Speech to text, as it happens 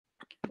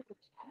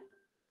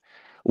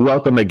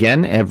Welcome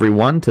again,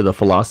 everyone, to the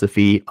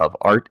Philosophy of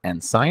Art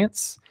and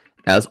Science.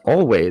 As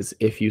always,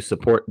 if you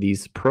support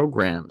these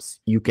programs,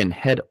 you can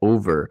head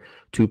over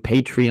to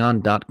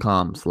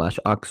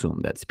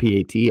patreon.com/Aksum. That's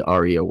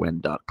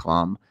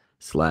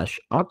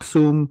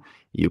patreon.com/Aksum.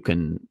 You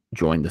can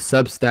join the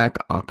Substack,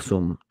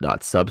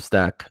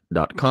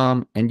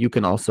 aksum.substack.com, and you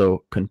can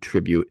also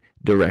contribute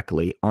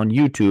directly on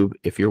YouTube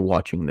if you're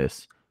watching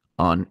this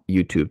on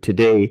YouTube.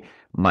 Today,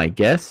 my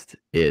guest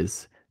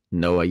is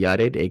Noh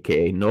Yaréd,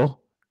 aka Noh.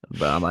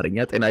 በአማርኛ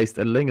ጤና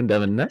ይስጥልኝ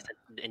እንደምን ነህ?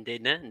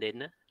 እንዴት ነህ?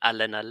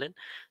 አለን።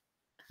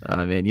 I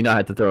mean, you know, I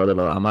had to throw a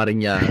little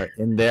Amarinya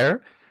in there.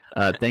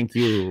 Thank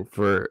you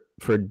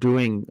for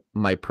doing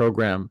my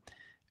program.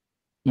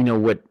 You know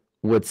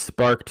what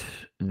sparked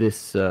this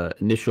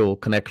initial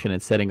connection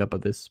and setting up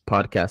of this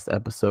podcast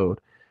episode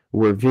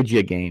were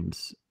video games,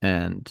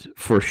 and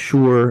for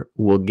sure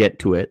we'll get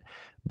to it.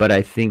 But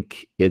I think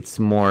it's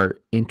more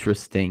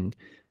interesting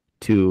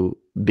to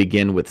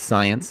begin with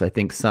science. I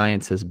think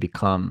science has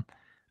become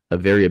a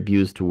very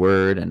abused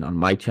word, and on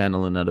my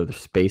channel and other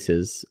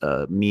spaces,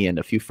 me and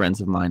a few friends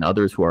of mine,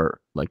 others who are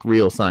like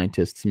real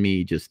scientists, me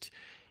just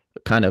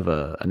kind of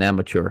an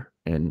amateur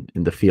in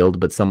the field,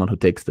 but someone who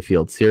takes the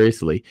field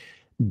seriously,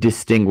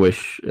 distinguish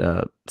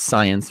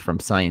science from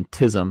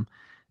scientism,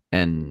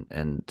 and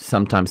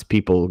sometimes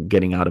people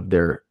getting out of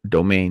their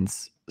domains.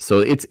 So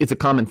it's a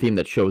common theme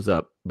that shows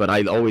up, but I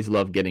always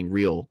love getting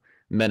real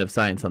men of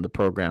science on the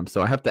program. So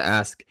I have to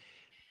ask,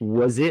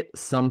 was it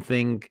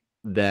something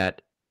that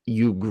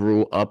you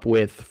grew up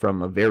with from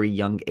a very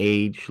young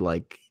age?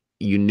 Like,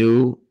 you knew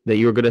that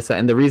you were going to say,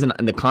 and the reason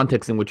and the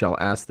context in which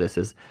I'll ask this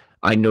is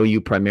I know you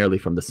primarily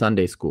from the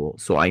Sunday school.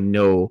 So I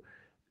know,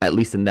 at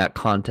least in that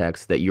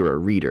context, that you're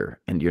a reader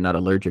and you're not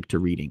allergic to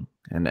reading.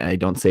 And I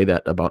don't say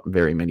that about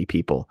very many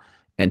people.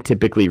 And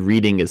typically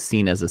reading is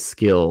seen as a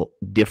skill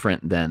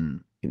different than,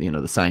 you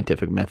know, the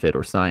scientific method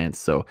or science.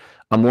 So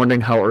I'm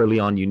wondering how early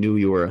on you knew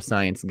you were a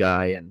science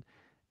guy,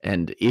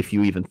 and if you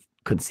even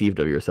conceived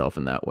of yourself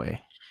in that way.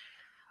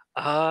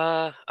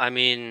 I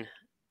mean,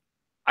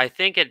 I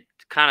think it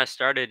kind of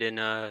started in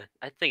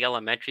I think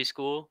elementary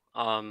school.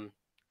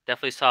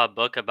 Definitely saw a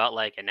book about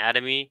like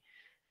anatomy,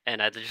 and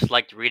I just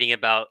liked reading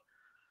about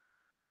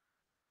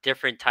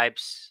different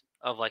types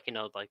of like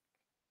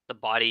the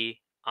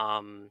body.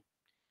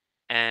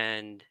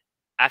 And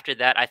after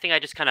that, I think I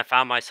just kind of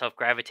found myself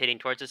gravitating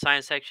towards the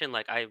science section.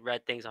 Like I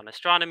read things on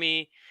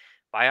astronomy,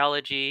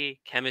 biology,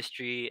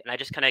 chemistry, and I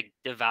just kind of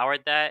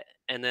devoured that.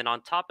 And then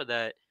on top of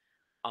that,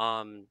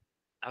 um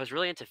I was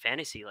really into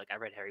fantasy. Like I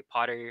read Harry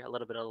Potter, a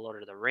little bit of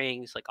Lord of the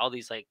Rings, like all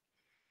these like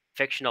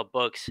fictional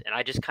books, and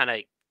I just kind of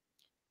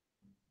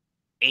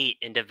ate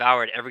and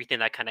devoured everything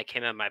that kind of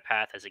came in my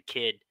path as a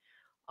kid.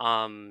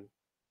 um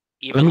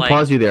Let Even me like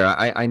pause you there.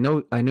 I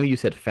know you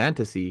said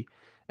fantasy,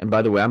 and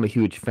by the way, I'm a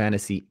huge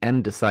fantasy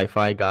and a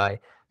sci-fi guy.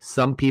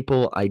 Some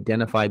people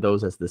identify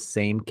those as the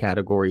same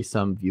category.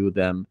 Some view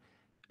them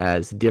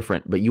as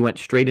different. But you went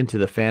straight into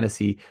the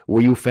fantasy.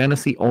 Were you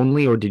fantasy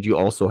only, or did you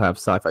also have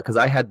sci-fi? Because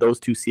I had those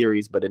two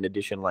series, but in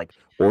addition, like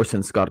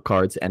Orson Scott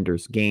Card's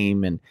Ender's Game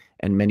and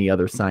many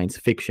other science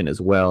fiction as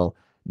well.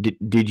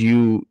 Did you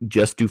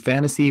just do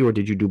fantasy, or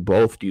did you do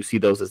both? Do you see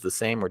those as the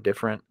same or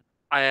different?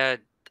 I uh,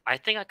 I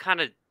think I kind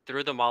of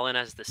threw them all in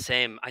as the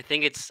same. I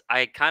think it's I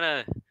kind of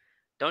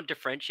don't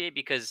differentiate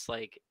because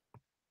like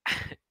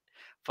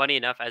funny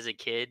enough, as a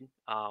kid,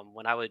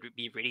 when I would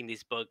be reading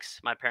these books,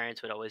 my parents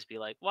would always be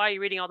like, "Why are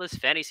you reading all this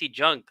fantasy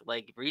junk?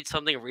 Like, read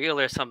something real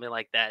or something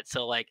like that." So,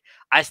 like,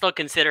 I still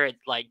consider it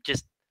like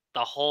just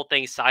the whole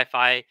thing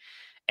sci-fi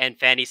and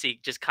fantasy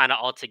just kind of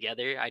all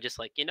together. I just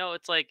like,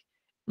 it's like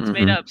it's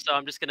made Mm-hmm. up, so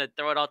I'm just gonna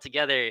throw it all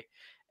together,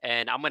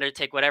 and I'm gonna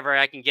take whatever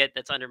I can get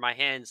that's under my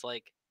hands.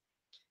 Like,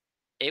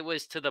 it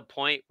was to the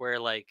point where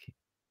like,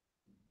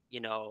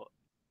 you know,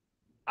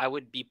 I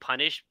would be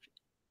punished,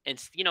 and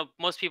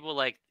most people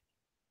like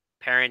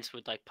parents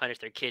would like punish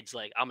their kids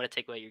like, I'm gonna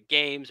take away your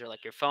games or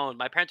like your phone.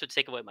 My parents would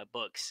take away my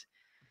books,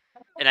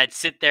 and I'd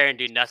sit there and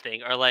do nothing.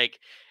 Or like,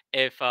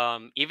 if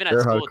even at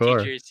They're school, hardcore.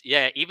 teachers,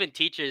 yeah, even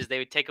teachers, they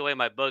would take away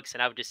my books, and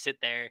I would just sit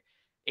there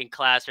in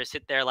class or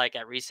sit there like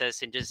at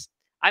recess and just,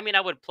 I mean,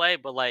 I would play,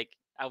 but like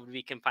I would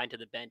be confined to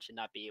the bench and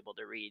not be able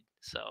to read.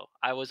 So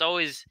I was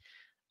always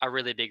a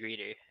really big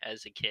reader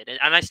as a kid, and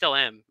I still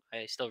am.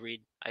 I still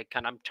read.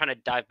 I'm trying to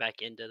dive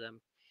back into them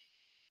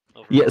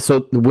Yeah, overall. so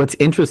what's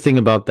interesting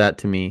about that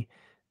to me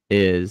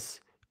is,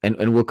 and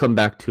we'll come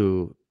back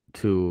to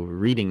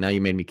reading. Now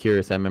you made me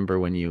curious. I remember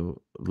when you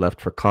left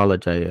for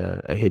college,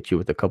 I hit you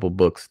with a couple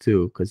books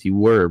too, because you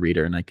were a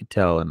reader, and I could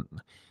tell. And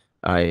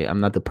I'm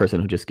not the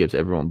person who just gives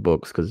everyone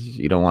books because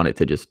you don't want it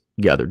to just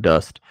gather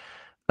dust.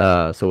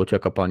 So we'll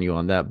check up on you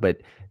on that. But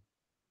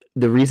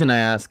the reason I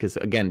ask is,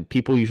 again,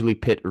 people usually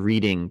pit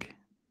reading,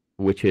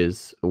 which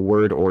is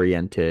word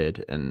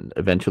oriented and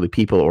eventually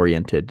people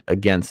oriented,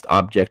 against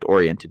object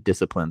oriented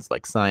disciplines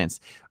like science.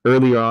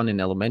 Earlier on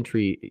in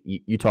elementary,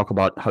 you talk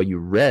about how you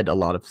read a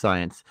lot of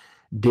science.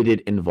 did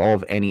it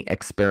involve any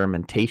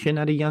experimentation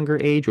at a younger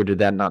age, or did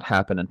that not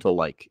happen until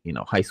like,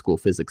 high school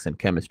physics and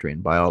chemistry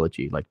and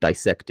biology, like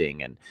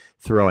dissecting and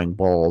throwing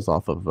balls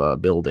off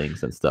of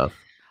buildings and stuff?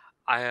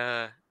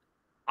 I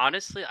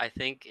honestly, I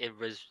think it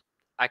was.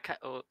 I ki-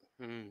 oh,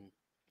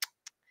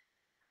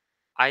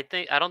 I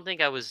don't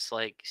think I was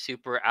like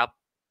super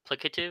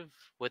applicative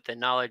with the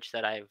knowledge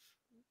that I've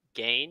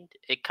gained.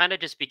 It kind of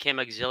just became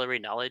auxiliary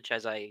knowledge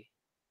as I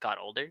got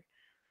older.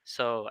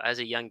 So as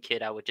a young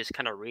kid, I would just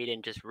kind of read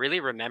and just really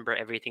remember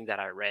everything that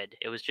I read.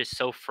 It was just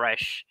so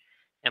fresh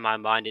in my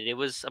mind, and it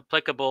was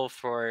applicable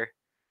for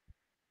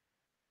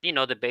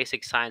the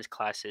basic science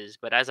classes.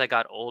 But as I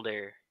got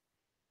older,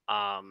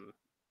 um,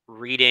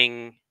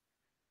 reading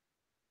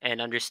and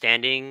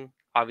understanding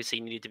obviously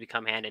needed to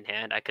become hand in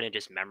hand. I couldn't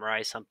just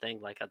memorize something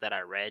like that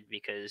I read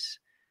because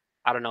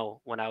I don't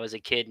know, when I was a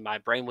kid, my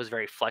brain was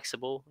very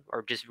flexible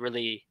or just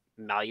really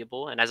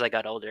malleable. And as I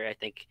got older, I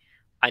think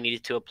I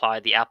needed to apply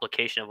the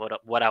application of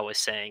what I was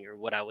saying or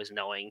what I was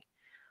knowing.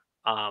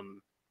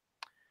 Um,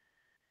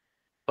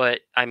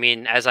 but I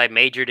mean, as I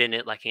majored in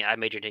it, like I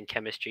majored in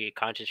chemistry,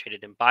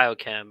 concentrated in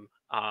biochem,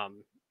 I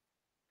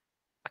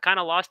kind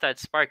of lost that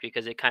spark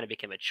because it kind of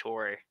became a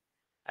chore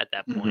at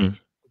that point. Hmm.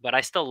 But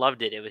I still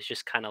loved it. It was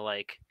just kind of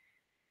like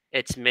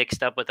it's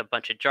mixed up with a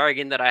bunch of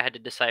jargon that I had to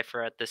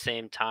decipher at the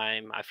same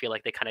time. I feel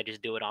like they kind of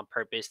just do it on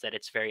purpose, that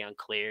it's very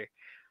unclear.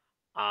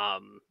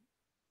 Um,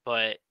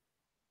 but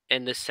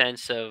in the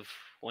sense of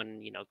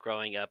when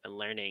growing up and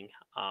learning,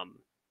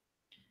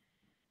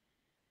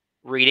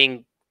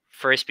 reading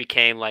first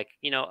became like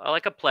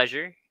like a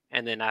pleasure,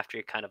 and then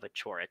after kind of a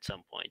chore at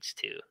some points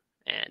too.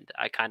 And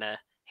I kind of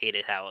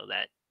hated how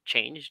that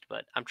changed,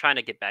 but I'm trying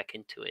to get back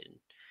into it and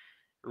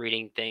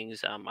reading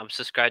things. I'm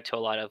subscribed to a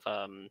lot of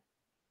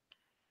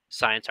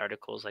science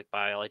articles like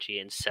biology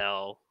and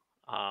cell,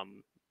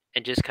 um,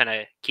 and just kind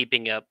of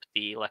keeping up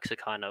the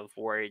lexicon of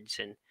words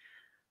and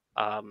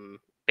um,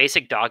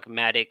 basic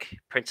dogmatic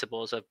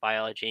principles of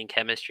biology and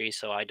chemistry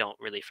so I don't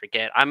really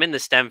forget. I'm in the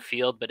STEM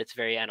field, but it's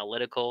very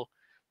analytical.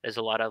 There's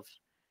a lot of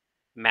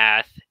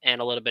math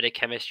and a little bit of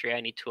chemistry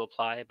I need to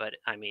apply, but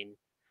I mean,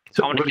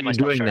 So I want to what are keep you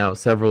myself doing sharp. now,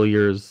 several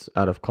years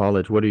out of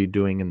college? What are you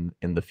doing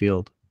in the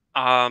field?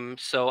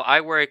 So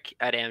I work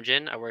at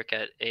Amgen. I work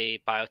at a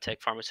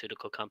biotech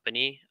pharmaceutical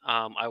company.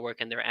 I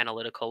work in their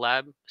analytical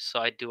lab. So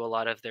I do a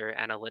lot of their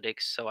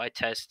analytics. So I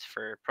test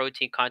for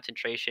protein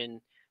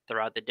concentration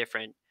throughout the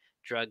different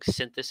drug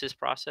synthesis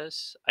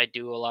process. I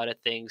do a lot of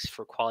things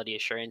for quality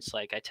assurance,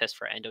 like I test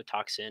for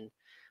endotoxin.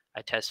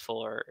 I test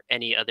for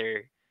any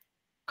other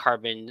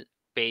carbon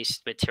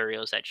based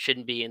materials that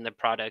shouldn't be in the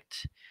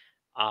product.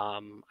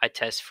 I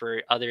test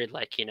for other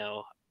like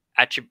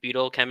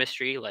attributable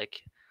chemistry,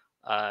 like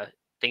uh,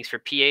 things for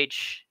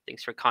pH,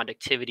 things for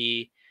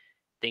conductivity,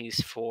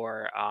 things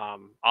for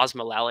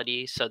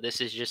osmolality. So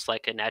this is just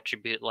like an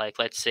attribute. Like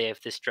let's say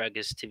if this drug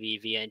is to be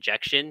via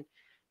injection,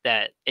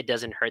 that it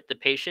doesn't hurt the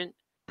patient.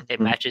 It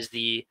Mhm. matches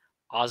the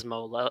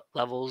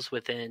levels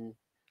within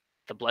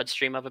the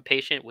bloodstream of a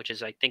patient, which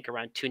is I think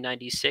around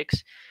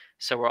 296.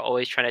 So we're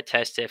always trying to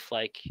test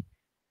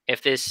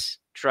if this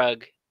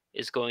drug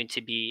is going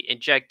to be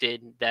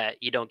injected,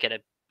 that you don't get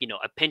a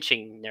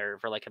pinching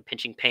nerve or like a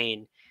pinching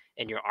pain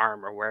in your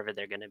arm or wherever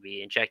they're going to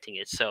be injecting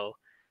it. So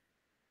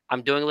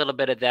I'm doing a little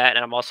bit of that,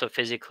 and I'm also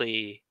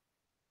physically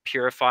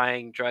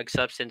purifying drug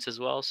substance as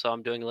well. So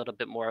I'm doing a little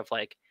bit more of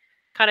like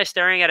kind of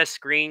staring at a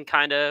screen,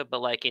 kind of,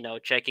 but like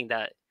checking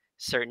that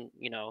certain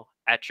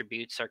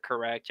attributes are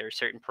correct or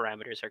certain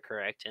parameters are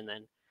correct. And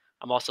then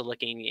I'm also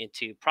looking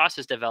into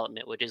process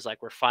development, which is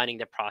like refining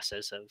the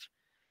process of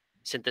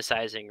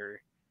synthesizing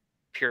or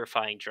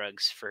purifying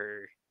drugs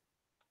for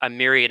a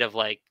myriad of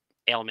like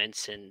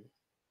ailments and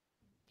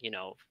you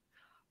know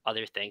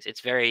other things.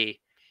 It's very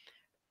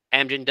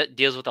Amgen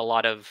deals with a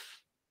lot of,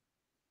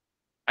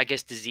 I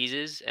guess,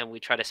 diseases, and we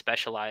try to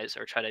specialize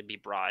or try to be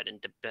broad and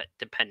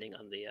depending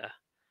on the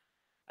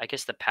I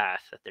guess the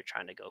path that they're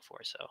trying to go for.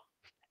 So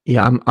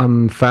Yeah,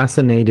 I'm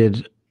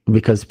fascinated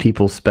because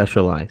people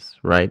specialize,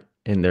 right,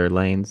 in their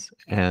lanes,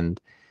 and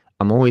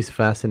I'm always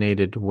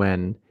fascinated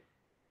when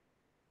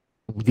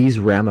these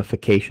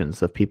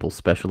ramifications of people's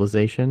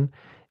specialization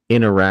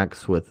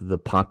interacts with the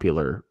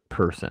popular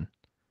person.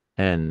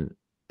 And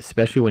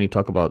especially when you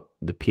talk about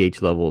the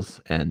pH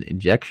levels and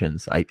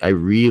injections, I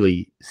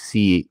really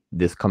see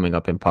this coming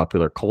up in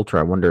popular culture.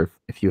 I wonder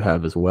if you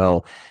have as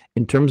well.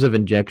 In terms of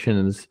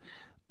injections,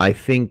 I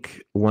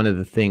think one of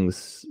the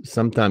things,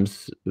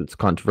 sometimes it's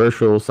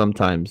controversial,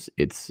 sometimes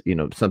it's,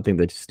 something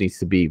that just needs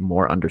to be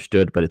more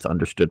understood, but it's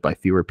understood by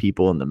fewer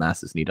people and the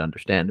masses need to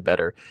understand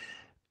better.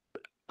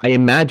 I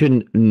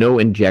imagine no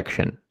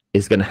injection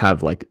is going to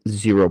have like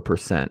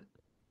 0%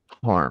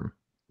 harm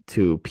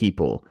to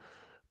people.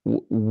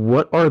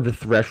 What are the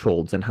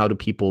thresholds and how do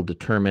people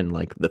determine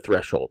like the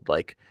threshold?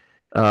 Like,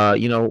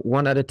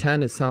 1 out of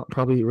 10 is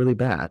probably really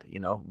bad,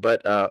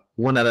 but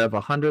 1 out of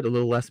 100, a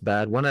little less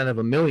bad. 1 out of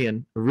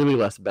 1,000,000, really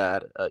less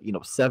bad.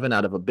 7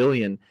 out of 1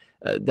 billion,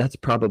 that's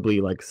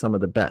probably like some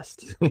of the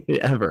best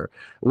ever.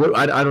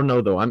 I don't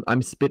know though.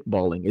 I'm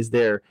spitballing. Is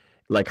there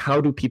like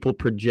how do people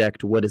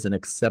project what is an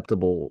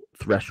acceptable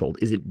threshold?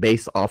 Is it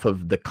based off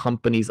of the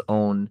company's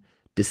own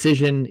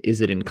decision? Is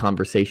it in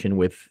conversation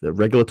with the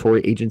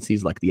regulatory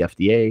agencies like the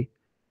FDA?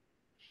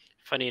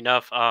 Funny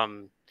enough,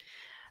 I'm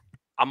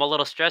a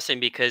little stressing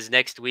because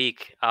next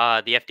week,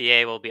 the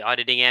FDA will be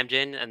auditing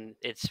Amgen and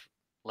its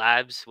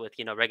labs with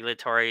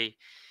regulatory,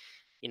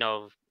 you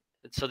know.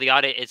 So the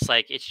audit, it's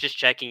like it's just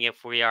checking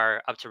if we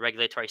are up to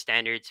regulatory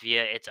standards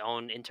via its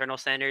own internal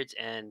standards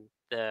and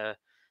the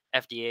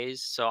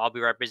FDA's. So I'll be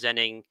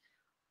representing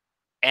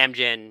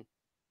Amgen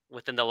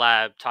within the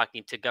lab,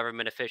 talking to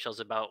government officials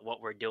about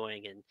what we're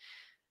doing and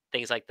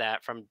things like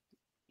that, from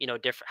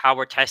different how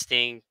we're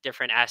testing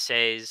different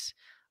assays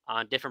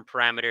on different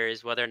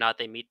parameters, whether or not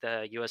they meet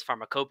the US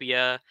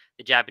pharmacopoeia,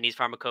 the Japanese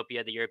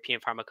pharmacopoeia, the European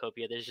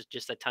pharmacopoeia. There's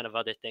just a ton of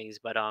other things.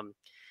 But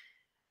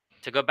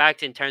to go back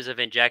to in terms of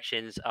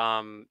injections,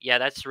 yeah,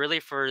 that's really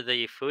for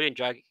the Food and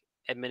Drug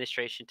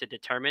Administration to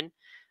determine,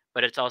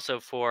 but it's also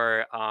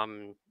for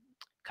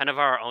kind of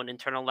our own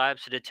internal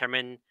labs to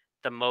determine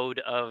the mode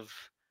of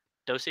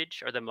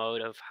dosage, or the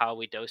mode of how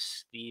we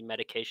dose the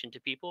medication to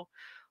people.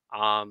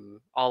 A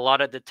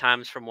lot of the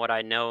times, from what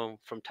I know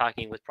from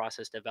talking with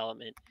process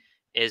development,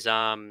 is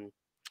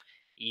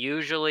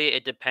usually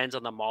it depends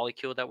on the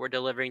molecule that we're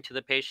delivering to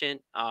the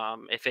patient.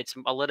 If it's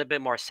a little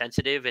bit more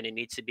sensitive and it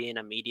needs to be in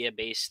a media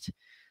based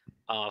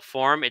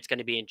form, it's going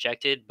to be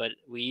injected. But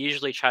we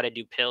usually try to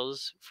do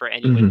pills for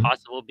any way Mm-hmm.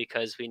 possible,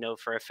 because we know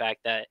for a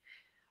fact that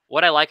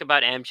what I like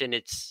about Amgen,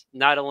 it's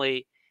not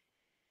only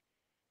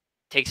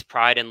takes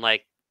pride in,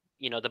 like,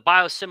 the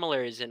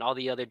biosimilars and all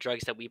the other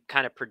drugs that we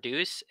kind of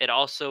produce, it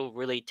also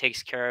really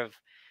takes care of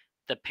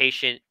the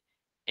patient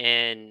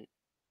and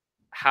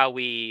how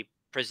we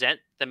present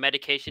the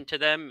medication to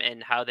them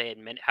and how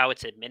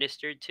it's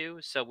administered to.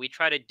 So we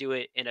try to do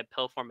it in a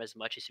pill form as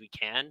much as we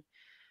can,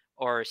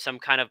 or some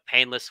kind of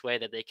painless way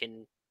that they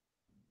can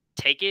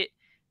take it.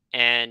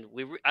 And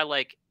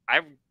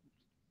I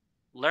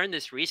learned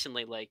this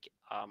recently, like,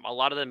 a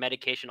lot of the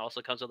medication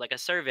also comes with like a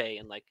survey,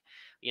 and like,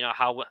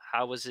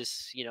 how was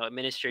this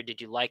administered, did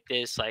you like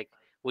this, like,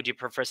 would you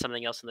prefer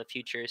something else in the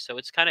future? So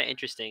it's kind of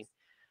interesting.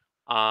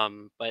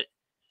 But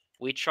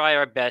we try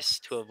our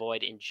best to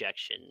avoid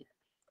injection,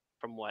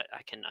 from what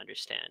I can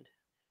understand.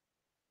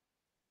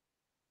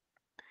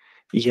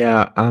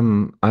 Yeah,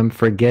 I'm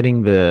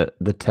forgetting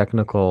the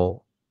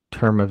technical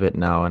term of it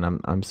now, and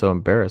I'm so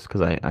embarrassed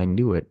because I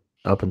knew it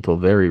up until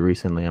very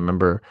recently. I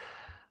remember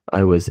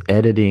I was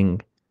editing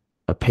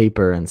a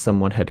paper and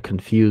someone had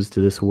confused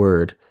this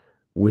word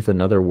with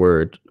another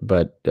word,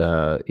 but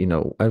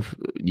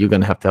you're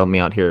gonna have to help me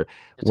out here.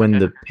 It's When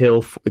okay.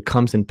 the it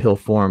comes in pill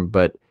form,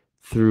 but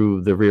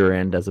through the rear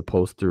end as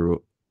opposed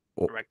through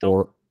Rectal.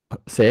 or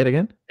say it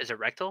again? Is it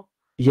rectal?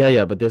 Yeah,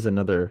 yeah, but there's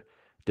another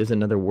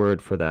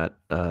word for that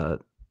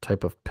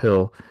type of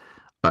pill.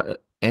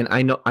 And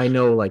I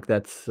know like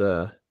that's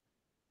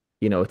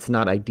it's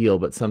not ideal,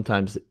 but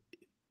sometimes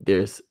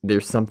there's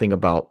something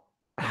about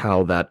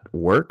how that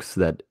works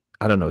that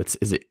I don't know,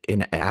 is it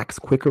acts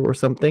quicker or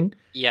something?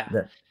 Yeah.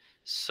 That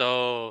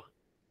So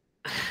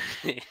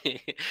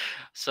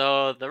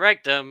so the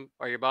rectum,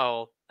 or your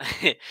bowel,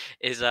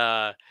 is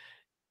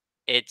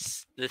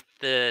it's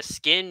the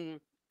skin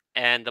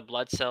and the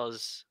blood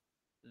cells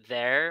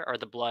there, or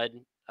the blood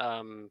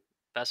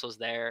vessels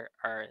there,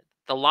 are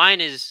the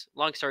line is,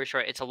 long story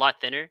short, it's a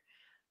lot thinner.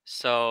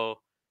 So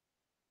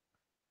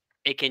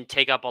it can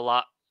take up a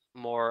lot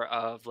more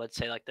of, let's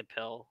say, like the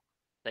pill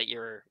that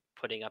you're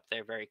putting up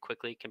there very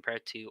quickly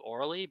compared to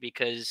orally,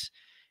 because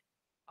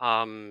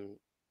um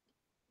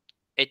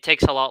it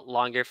takes a lot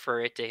longer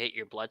for it to hit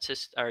your blood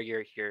system, or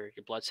your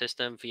blood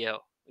system, via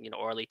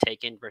orally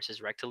taken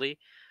versus rectally.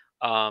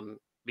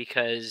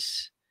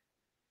 Because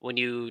when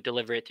you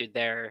deliver it through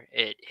there,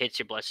 it hits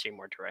your bloodstream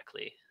more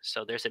directly.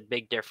 So there's a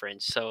big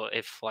difference. So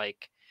if,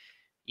 like,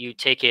 you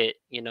take it,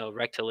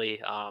 rectally,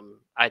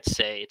 I'd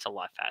say it's a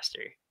lot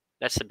faster.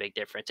 That's the big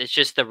difference. It's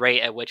just the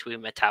rate at which we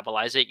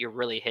metabolize it. You're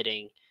really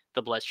hitting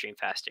the bloodstream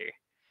faster.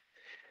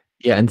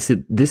 Yeah, and so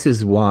this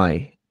is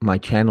why my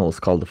channel is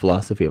called The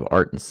Philosophy of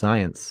Art and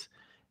Science,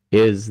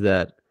 is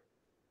that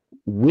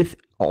with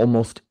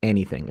almost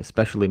anything,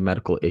 especially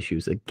medical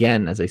issues,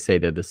 again, as I say,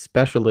 they're the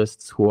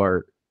specialists who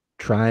are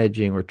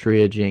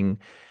triaging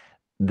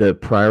the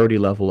priority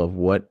level of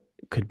what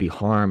could be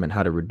harm and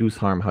how to reduce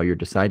harm, how you're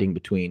deciding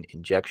between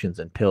injections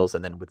and pills,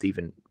 and then with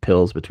even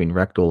pills between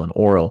rectal and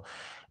oral.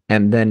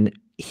 And then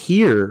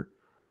here,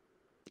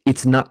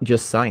 it's not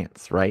just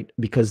science, right?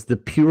 Because the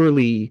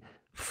purely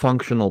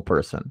functional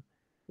person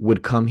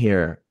would come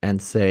here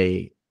and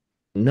say,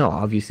 no,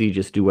 obviously you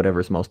just do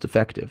whatever's most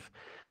effective.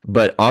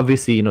 But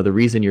obviously, the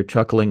reason you're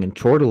chuckling and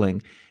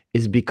chortling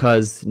is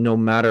because no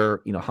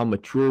matter, how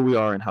mature we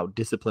are and how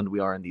disciplined we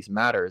are in these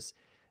matters,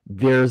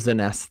 there's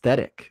an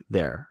aesthetic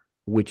there,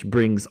 which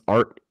brings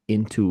art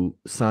into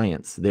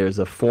science. There's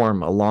a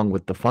form along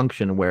with the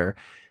function where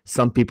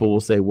some people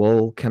will say,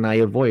 well, can I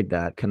avoid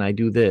that? Can I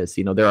do this?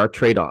 There are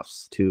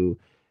trade-offs to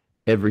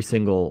every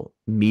single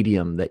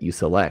medium that you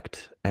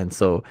select. And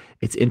so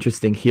it's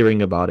interesting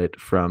hearing about it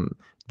from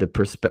the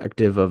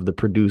perspective of the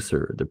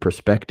producer, the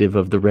perspective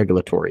of the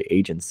regulatory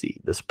agency,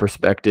 this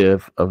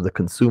perspective of the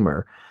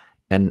consumer,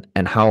 and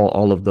how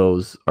all of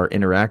those are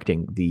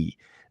interacting.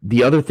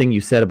 The other thing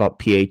you said about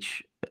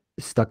pH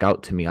stuck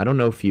out to me. I don't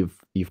know if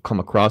you've come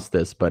across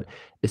this, but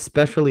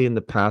especially in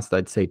the past,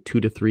 I'd say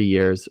 2 to 3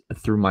 years,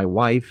 through my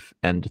wife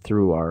and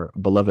through our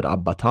beloved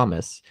Abba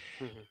Thomas,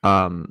 Mhm.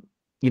 um,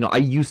 I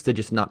used to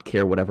just not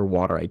care whatever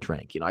water I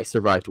drank. I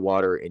survived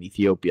water in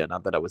Ethiopia.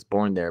 Not that I was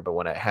born there, but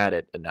when I had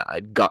it, and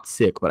I got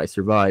sick, but I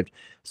survived.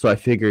 So I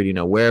figured,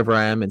 wherever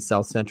I am in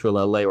South Central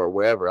LA or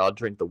wherever, I'll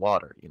drink the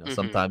water. Mhm.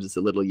 Sometimes it's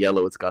a little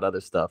yellow, it's got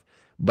other stuff.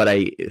 But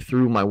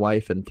through my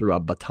wife and through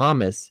Abba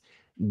Thomas,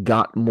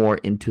 got more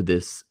into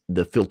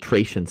the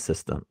filtration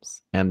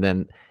systems. And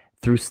then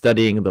through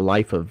studying the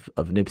life of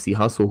Nipsey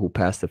Hussle, who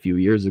passed a few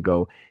years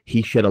ago,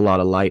 he shed a lot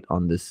of light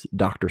on this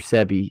Dr.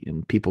 Sebi,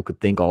 and people could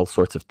think all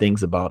sorts of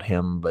things about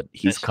him, but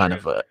he's That's kind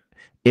true. of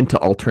into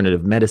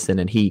alternative medicine.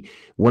 And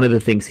one of the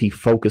things he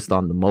focused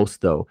on the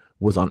most, though,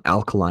 was on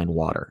alkaline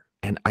water.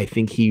 And I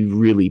think he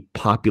really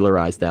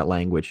popularized that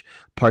language,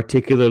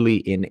 particularly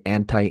in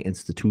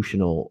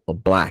anti-institutional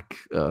Black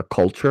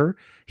culture.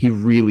 He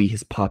really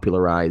has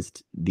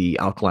popularized the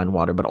alkaline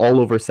water, but all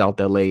over South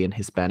LA and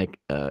Hispanic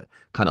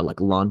kind of like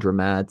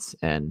laundromats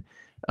and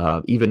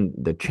even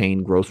the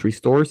chain grocery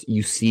stores,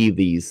 you see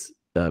these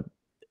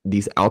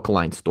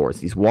alkaline stores,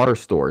 these water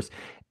stores,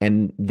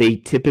 and they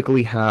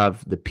typically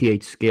have the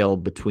pH scale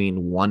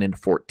between 1 and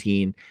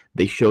 14.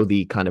 They show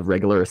the kind of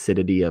regular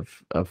acidity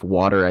of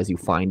water as you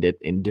find it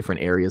in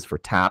different areas for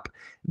tap.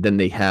 Then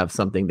they have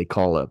something they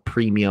call a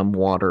premium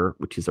water,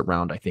 which is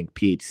around, I think,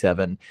 pH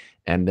 7.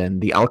 And then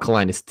the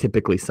alkaline is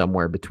typically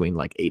somewhere between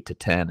like 8 to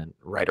 10 and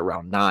right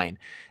around 9.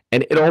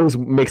 And it always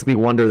makes me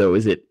wonder, though,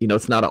 is it,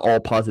 it's not an all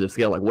positive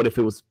scale. Like, what if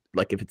it was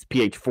like, if it's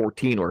pH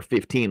 14 or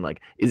 15, like,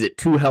 is it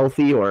too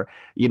healthy, or,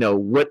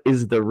 what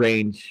is the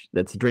range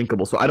that's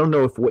drinkable? So I don't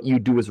know if what you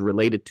do is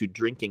related to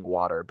drinking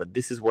water, but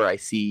this is where I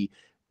see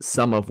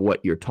some of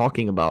what you're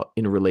talking about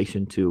in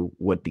relation to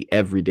what the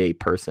everyday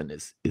person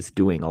is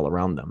doing all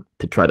around them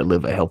to try to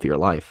live a healthier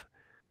life.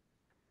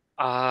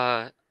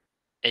 Uh,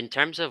 in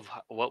terms of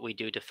what we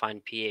do to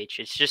find pH,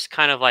 it's just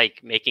kind of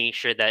like making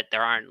sure that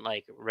there aren't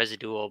like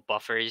residual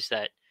buffers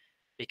that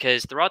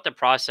because throughout the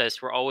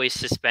process we're always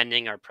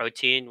suspending our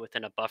protein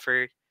within a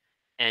buffer,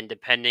 and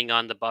depending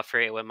on the buffer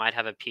it might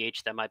have a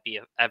pH that might be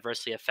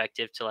adversely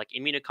effective to like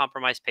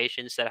immunocompromised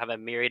patients that have a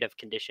myriad of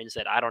conditions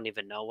that I don't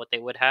even know what they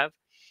would have.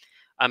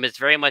 It's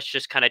very much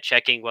just kind of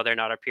checking whether or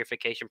not our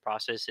purification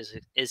process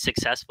is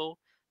successful,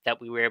 that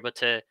we were able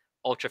to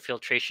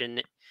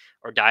ultrafiltration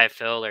or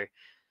diafill or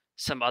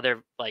some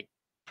other like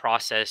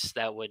process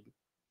that would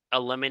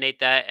eliminate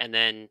that and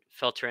then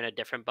filter in a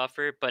different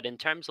buffer. But in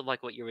terms of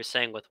like what you were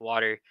saying with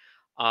water,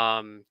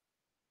 um,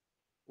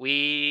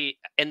 we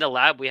in the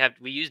lab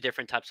we use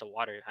different types of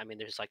water. I mean,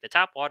 there's like the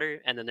tap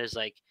water, and then there's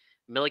like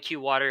millicue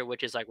water,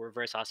 which is like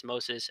reverse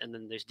osmosis, and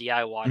then there's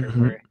DI water Mm-hmm.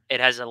 where it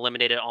has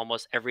eliminated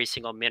almost every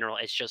single mineral.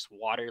 It's just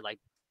water, like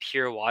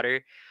pure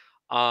water.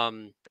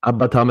 Um,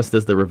 But Thomas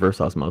does the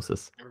reverse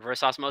osmosis.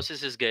 Reverse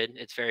osmosis is good.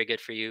 It's very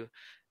good for you.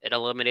 It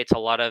eliminates a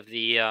lot of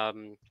the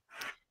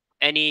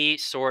any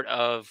sort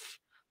of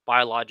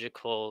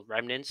biological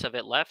remnants of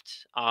it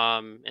left,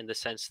 in the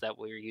sense that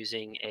we're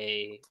using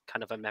a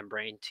kind of a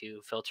membrane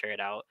to filter it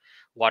out.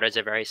 Water is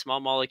a very small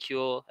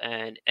molecule,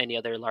 and any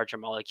other larger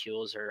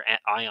molecules or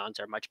ions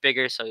are much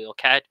bigger, so you'll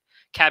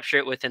capture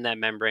it within that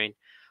membrane.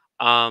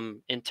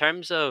 In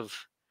terms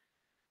of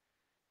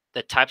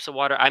the types of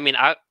water, I mean,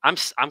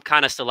 I'm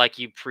kind of still like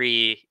you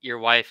pre your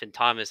wife and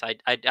Thomas.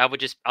 I would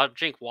just I'll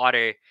drink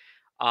water.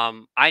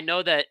 I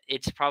know that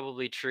it's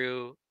probably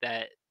true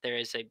that there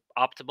is a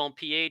optimal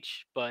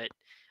pH, but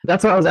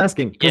That's what I was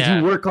asking, because you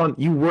yeah. work on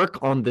you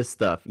work on this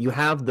stuff. You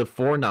have the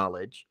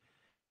foreknowledge,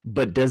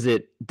 but does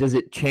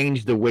it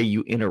change the way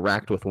you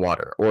interact with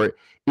water, or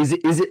is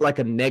it like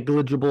a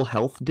negligible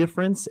health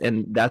difference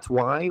and that's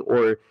why,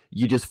 or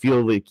you just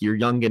feel like you're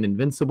young and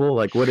invincible?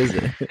 Like, what is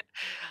it?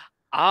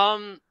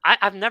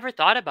 I've never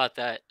thought about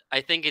that. I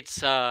think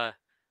it's I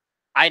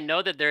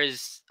know that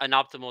there's an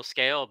optimal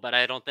scale, but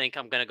I don't think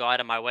I'm gonna go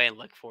out of my way and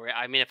look for it.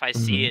 I mean, if I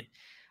see Mhm. it,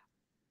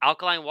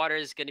 alkaline water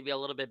is going to be a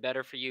little bit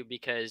better for you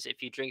because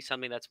if you drink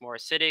something that's more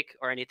acidic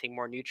or anything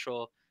more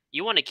neutral,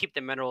 you want to keep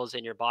the minerals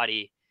in your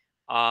body.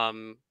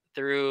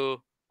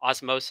 Through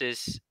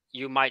osmosis,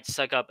 you might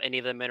suck up any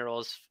of the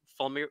minerals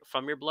from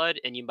your blood,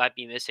 and you might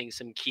be missing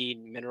some key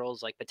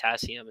minerals like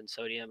potassium and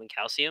sodium and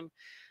calcium.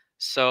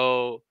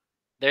 So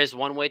there's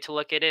one way to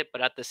look at it,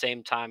 but at the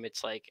same time,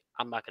 it's like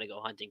I'm not going to go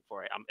hunting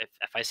for it.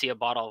 If I see a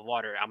bottle of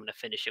water, I'm going to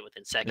finish it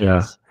within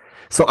Yeah. seconds.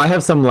 So I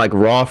have some like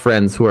raw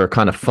friends who are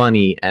kind of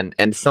funny, and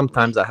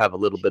sometimes I have a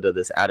little bit of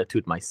this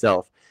attitude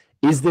myself.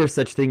 Is there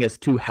such thing as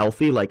too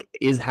healthy? Like,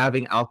 is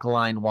having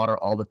alkaline water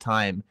all the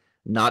time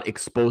not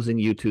exposing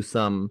you to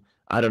some,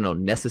 I don't know,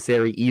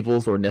 necessary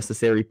evils or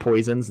necessary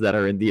poisons that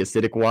are in the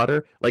acidic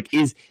water? Like,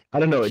 I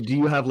don't know, do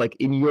you have like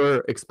in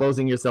your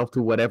exposing yourself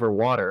to whatever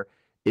water,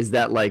 is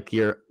that like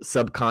your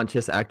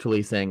subconscious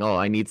actually saying, "Oh,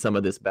 I need some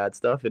of this bad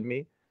stuff in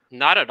me?"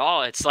 Not at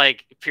all. It's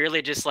like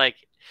purely just like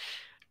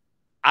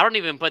I don't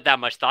even put that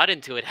much thought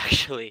into it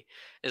actually.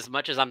 As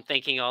much as I'm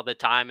thinking all the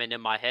time and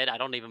in my head, I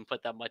don't even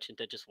put that much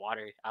into just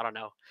water. I don't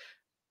know.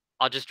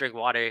 I'll just drink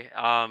water.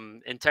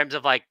 In terms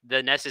of like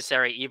the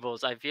necessary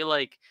evils, I feel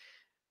like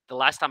the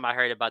last time I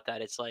heard about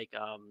that, it's like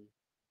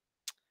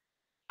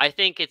I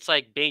think it's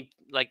like being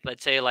like,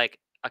 let's say like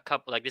a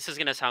couple, like this is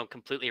gonna sound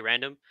completely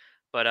random,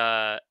 but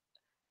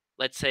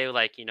let's say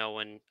like, you know,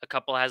 when a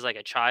couple has like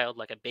a child,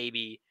 like a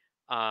baby,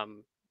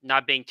 um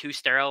not being too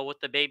sterile with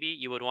the baby,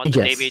 you would want the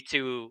baby Yes,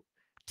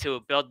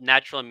 to build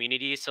natural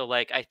immunity. So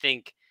like I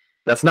think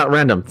that's not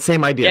random.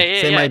 Same yeah, idea. yeah,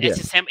 Same yeah. It's idea.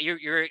 the same.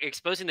 You're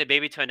exposing the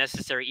baby to a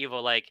necessary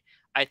evil. Like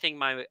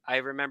I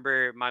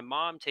remember my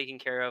mom taking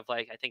care of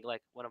like I think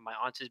like one of my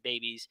aunt's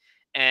babies,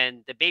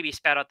 and the baby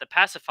spat out the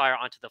pacifier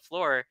onto the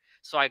floor.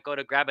 So I go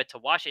to grab it to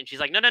wash it, and she's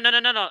like, no, no, no, no,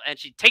 no, no, and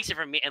she takes it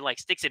from me and like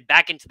sticks it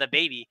back into the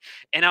baby.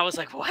 And I was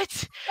like,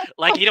 what?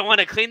 Like you don't want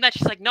to clean that?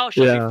 She's like, no,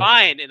 she'll be Yeah.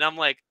 fine. And I'm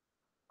like,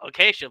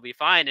 okay, she'll be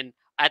fine. And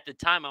at the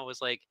time, I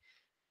was like,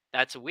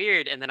 that's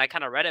weird. And then I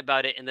kind of read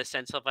about it in the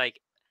sense of like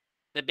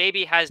the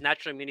baby has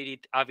natural immunity,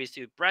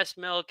 obviously with breast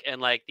milk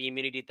and like the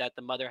immunity that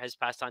the mother has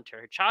passed on to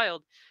her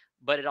child,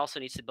 but it also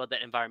needs to build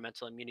that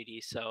environmental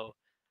immunity. So,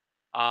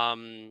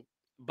 um,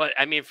 but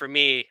I mean, for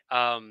me,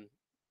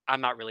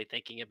 I'm not really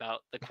thinking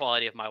about the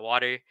quality of my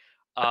water.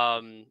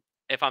 Um,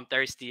 if I'm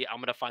thirsty, I'm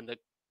gonna find the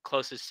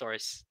closest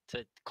source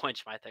to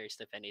quench my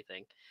thirst, if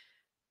anything.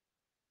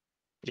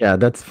 Yeah,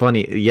 that's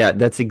funny. Yeah,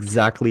 that's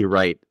exactly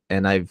right.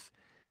 And I've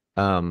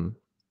um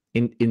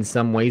in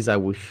some ways I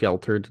was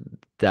sheltered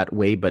that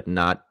way, but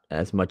not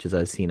as much as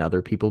I've seen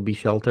other people be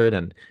sheltered.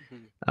 And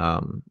Mhm.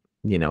 um,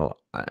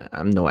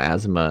 I'm no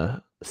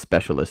asthma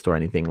specialist or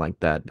anything like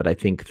that, but I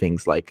think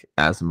things like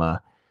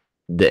asthma,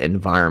 the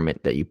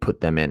environment that you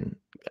put them in,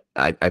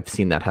 I've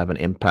seen that have an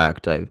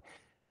impact.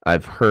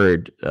 I've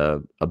heard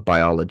a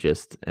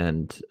biologist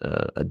and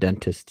a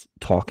dentist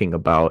talking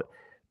about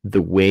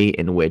the way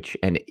in which,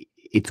 and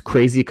it's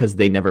crazy because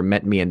they never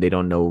met me and they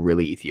don't know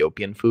really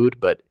Ethiopian food,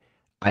 but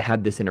I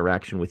had this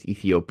interaction with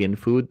Ethiopian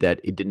food that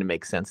it didn't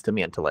make sense to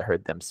me until I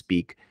heard them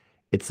speak.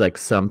 It's like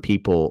some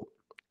people,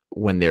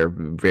 when they're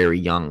very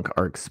young,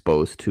 are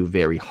exposed to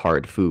very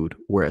hard food,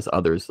 whereas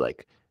others,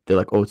 like, they're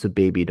like, oh, it's a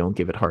baby, don't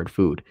give it hard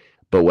food.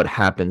 But what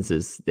happens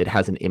is it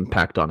has an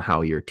impact on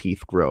how your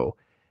teeth grow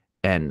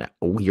and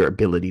your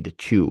ability to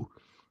chew.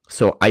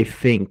 So I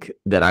think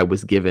that I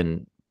was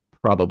given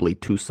probably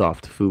too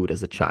soft food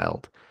as a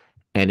child,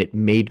 and it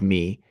made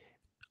me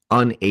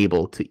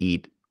unable to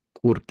eat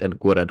kurt and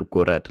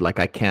goret. Like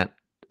I can't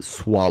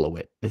swallow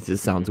it. This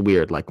just sounds Mhm.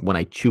 weird. Like when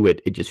I chew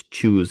it, it just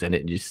chews and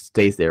it just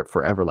stays there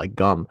forever like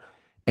gum.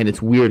 And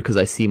it's weird because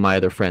I see my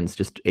other friends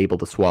just able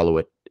to swallow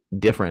it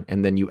different.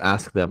 And then you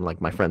ask them,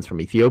 like my friends from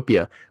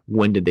Ethiopia,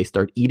 when did they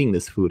start eating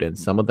this food? And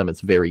some of them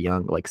it's very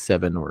young, like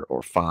 7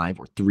 or 5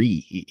 or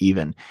 3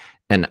 even.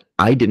 And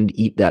I didn't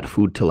eat that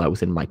food till I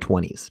was in my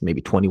 20s,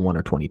 maybe 21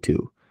 or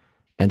 22.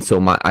 And so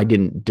my I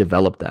didn't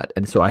develop that.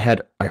 And so I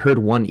heard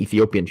one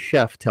Ethiopian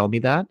chef tell me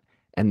that,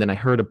 and then I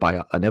heard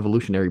an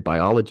evolutionary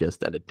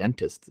biologist and a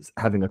dentist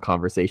having a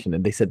conversation,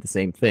 and they said the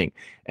same thing.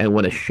 And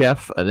when a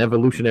chef, an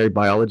evolutionary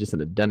biologist,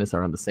 and a dentist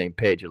are on the same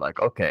page, you're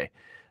like, okay,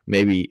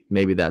 maybe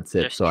that's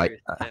it. There's So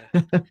truth. Yeah,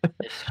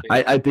 it's true.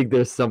 I think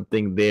there's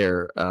something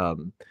there. Uh,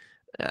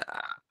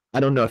 I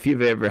don't know if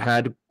you've ever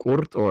had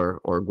kurt or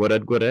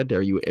gored.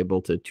 Are you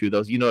able to chew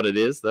those? You know what it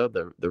is, though,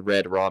 the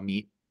red raw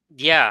meat.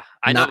 Yeah,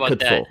 I know Not about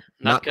that. Kutful.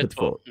 Not Not good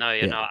for. Kutful. No,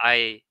 you know,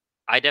 Yeah.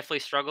 I definitely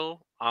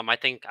struggle. I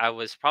think I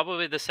was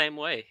probably the same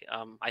way.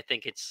 I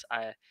think it's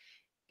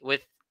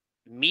with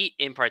meat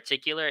in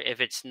particular.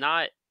 If it's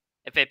not,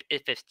 if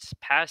it's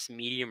past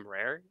medium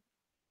rare,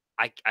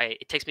 I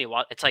it takes me a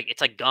while. It's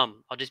like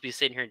gum. I'll just be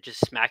sitting here and just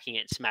smacking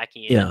it,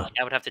 and Yeah. like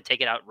I would have to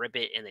take it out, rip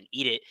it, and then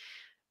eat it.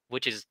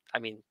 Which is, I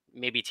mean,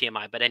 maybe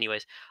TMI, but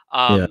anyways,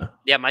 Yeah.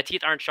 yeah, my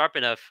teeth aren't sharp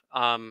enough.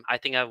 I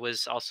think I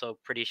was also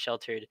pretty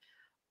sheltered.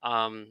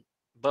 Um,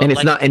 And but it's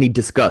like not any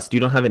disgust. You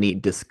don't have any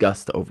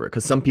disgust over it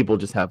because some people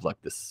just have like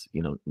this,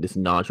 this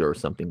nausea or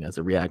something as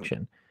a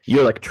reaction.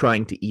 You're like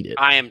trying to eat it.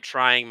 I am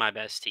trying my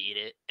best to eat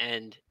it.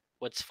 And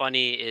what's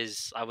funny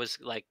is I was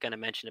like gonna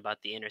mention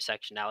about the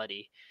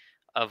intersectionality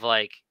of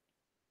like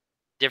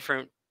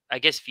different, I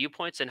guess,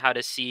 viewpoints and how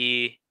to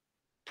see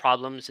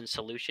problems and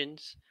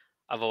solutions.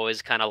 I've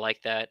always kind of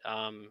liked that.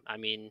 I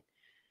mean,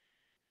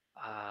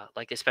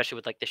 like especially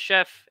with like the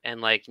chef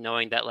and like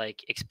knowing that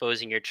like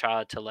exposing your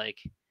child to like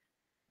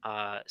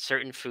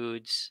certain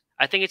foods.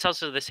 I think it's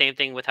also the same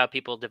thing with how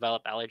people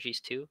develop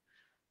allergies too.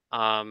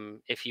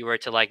 If you were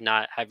to like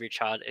not have your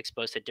child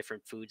exposed to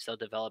different foods, they'll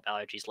develop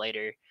allergies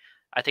later.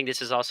 I think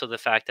this is also the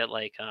fact that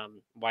like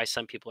why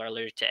some people are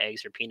allergic to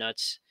eggs or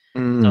peanuts.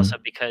 It's also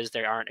Mm. because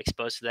they aren't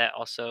exposed to that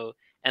also,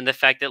 and the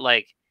fact that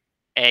like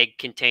egg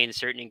contains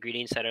certain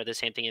ingredients that are the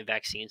same thing in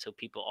vaccines, so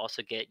people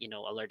also get, you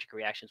know, allergic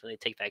reactions when they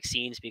take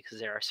vaccines because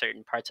there are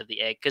certain parts of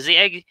the egg, because the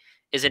egg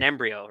is an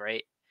embryo,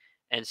 right?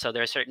 And so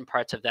there are certain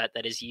parts of that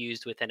that is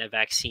used within a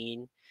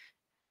vaccine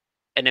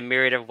in a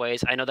myriad of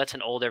ways. I know that's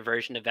an older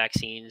version of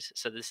vaccines.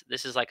 So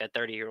this is like a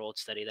 30-year-old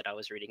study that I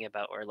was reading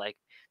about, or like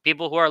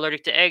people who are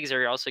allergic to eggs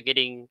are also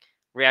getting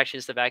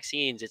reactions to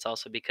vaccines. It's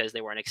also because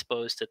they weren't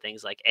exposed to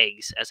things like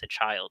eggs as a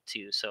child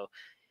too. So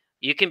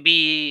you can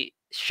be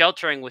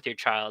sheltering with your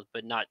child,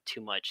 but not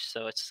too much.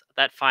 So it's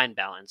that fine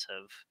balance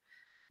of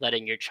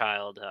letting your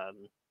child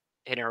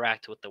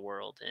interact with the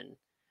world and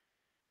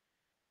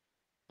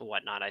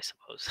whatnot, I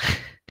suppose.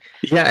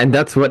 Yeah, and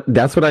that's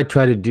what I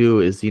try to do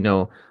is,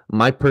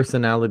 my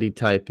personality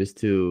type is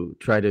to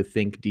try to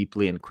think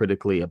deeply and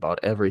critically about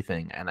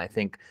everything. And I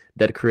think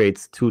that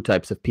creates two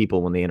types of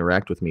people when they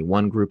interact with me.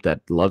 One group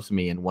that loves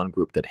me and one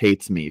group that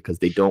hates me because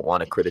they don't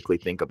want to critically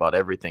think about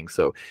everything.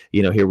 So,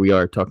 here we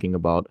are talking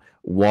about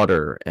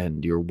water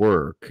and your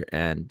work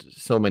and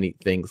so many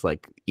things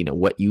like,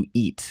 what you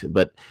eat.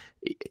 But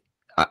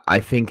I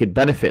think it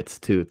benefits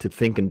to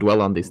think and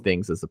dwell on these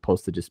things as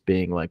opposed to just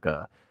being like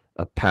a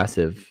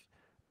passive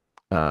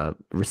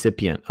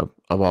recipient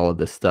of all of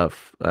this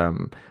stuff.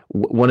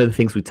 One of the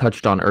things we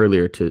touched on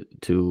earlier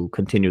to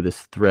continue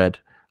this thread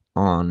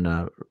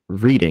on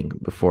reading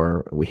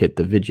before we hit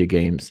the video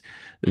games.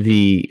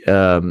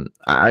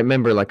 I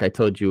remember, like I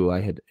told you,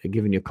 I had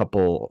given you a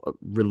couple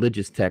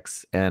religious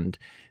texts, and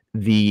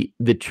the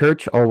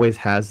church always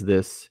has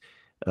this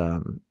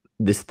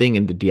thing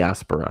in the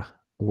diaspora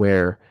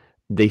where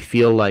they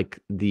feel like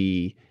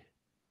the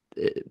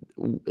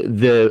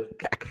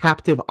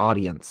captive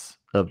audience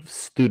of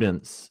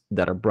students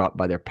that are brought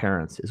by their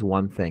parents is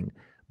one thing,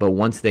 but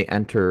once they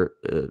enter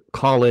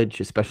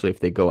college, especially if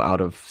they go out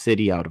of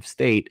city, out of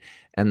state,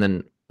 and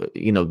then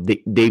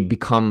they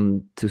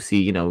become to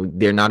see,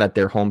 they're not at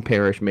their home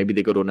parish, maybe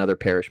they go to another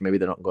parish, maybe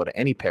they don't go to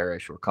any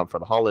parish or come for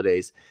the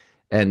holidays,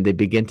 and they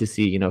begin to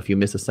see, if you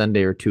miss a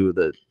Sunday or two,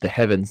 the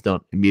heavens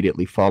don't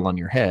immediately fall on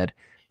your head.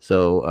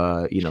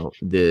 So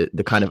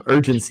the kind of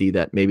urgency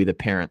that maybe the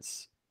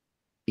parents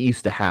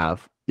used to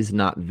have is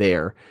not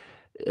there.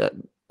 Uh,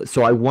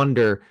 so I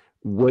wonder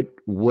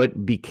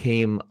what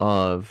became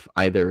of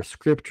either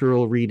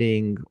scriptural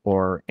reading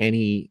or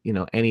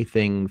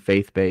anything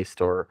faith based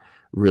or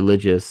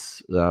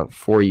religious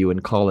for you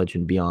in college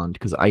and beyond.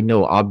 Because I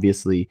know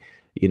obviously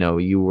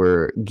you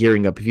were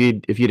gearing up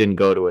if you didn't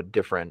go to a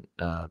different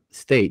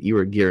state, you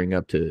were gearing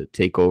up to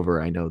take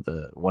over. I know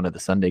the one of the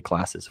Sunday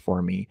classes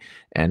for me,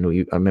 and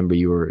I remember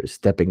you were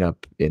stepping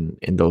up in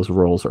those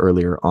roles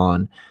earlier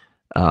on.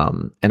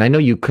 And I know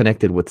you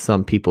connected with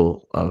some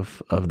people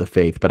of the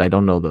faith, but I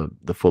don't know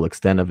the full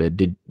extent of it.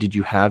 Did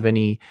you have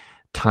any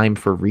time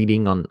for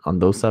reading on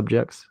those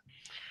subjects?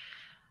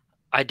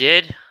 I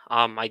did.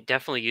 I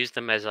definitely used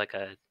them as like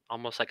a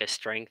almost like a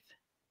strength.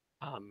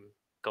 Um,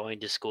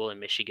 Going to school in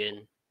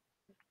Michigan.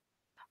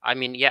 I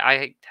mean, yeah,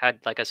 I had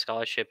like a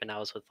scholarship, and I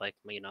was with like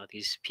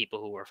these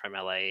people who were from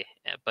LA,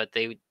 but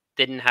they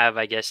didn't have,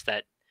 I guess,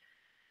 that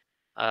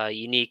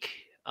unique,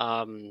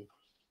 I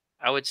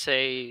would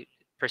say,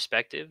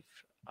 perspective.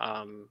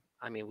 I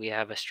mean, we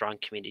have a strong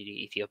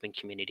community,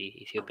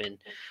 Ethiopian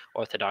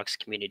Orthodox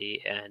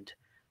community, and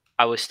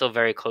I was still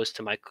very close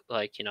to my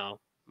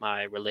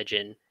my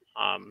religion.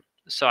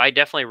 So I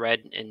definitely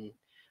read in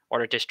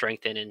order to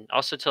strengthen and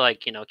also to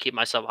keep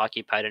myself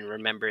occupied and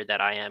remember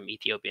that I am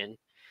Ethiopian.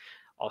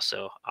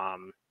 Also,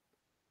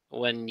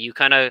 when you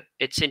kind of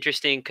it's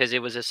interesting because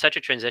it was such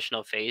a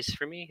transitional phase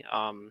for me.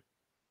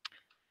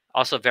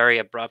 Also very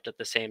abrupt at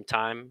the same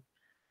time.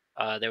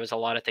 There was a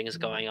lot of things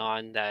going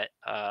on that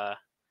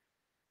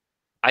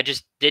I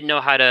just didn't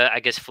know how to, I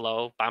guess,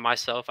 flow by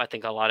myself. I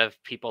think a lot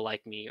of people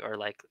like me, or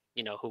like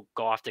who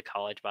go off to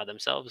college by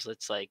themselves,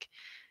 it's like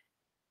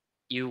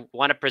you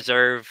want to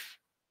preserve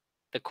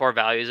the core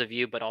values of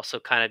you, but also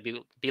kind of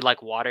be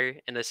like water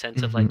in the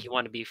sense of Hmm. like you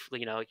want to be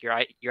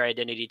your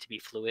identity to be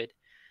fluid.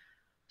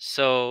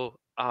 So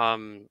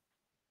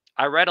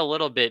I read a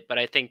little bit, but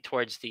I think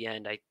towards the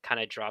end I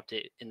kind of dropped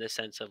it in the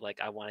sense of like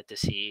I wanted to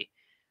see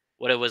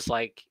what it was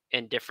like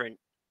in different.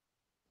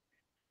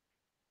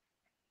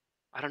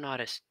 I don't know how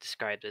to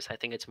describe this. I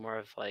think it's more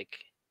of like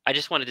I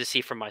just wanted to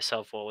see for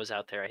myself what was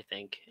out there. I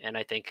think, and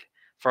I think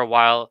for a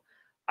while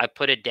I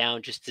put it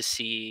down just to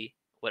see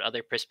what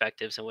other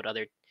perspectives and what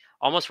other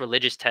almost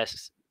religious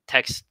text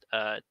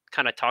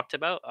kind of talked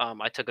about.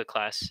 I took a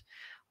class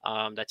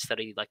that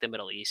studied like the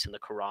Middle East and the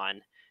Quran,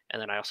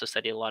 and then I also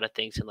studied a lot of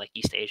things in like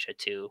East Asia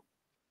too.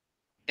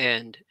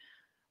 And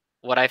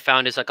what I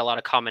found is like a lot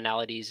of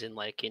commonalities in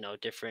like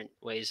different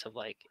ways of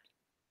like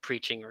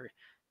preaching or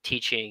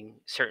teaching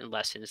certain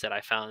lessons that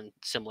I found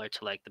similar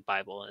to like the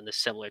Bible and the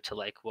similar to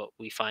like what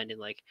we find in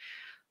like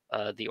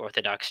the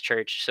Orthodox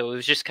Church. So it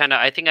was just kind of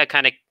I think I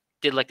kind of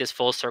did like this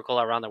full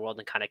circle around the world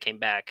and kind of came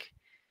back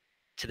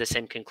to the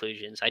same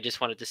conclusions. I just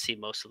wanted to see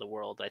most of the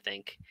world, I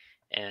think,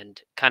 and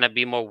kind of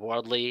be more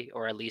worldly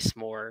or at least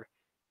more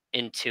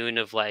in tune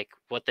of like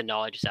what the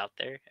knowledge is out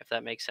there, if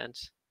that makes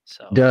sense.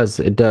 So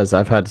It does.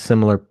 I've had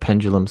similar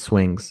pendulum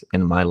swings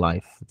in my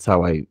life. That's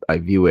how I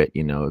view it.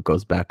 It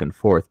goes back and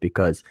forth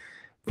because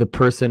the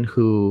person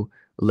who,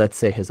 let's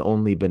say, has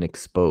only been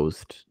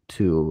exposed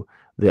to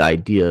the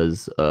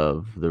ideas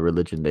of the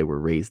religion they were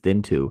raised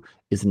into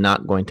is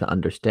not going to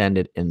understand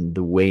it in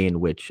the way in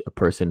which a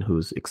person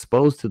who's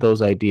exposed to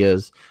those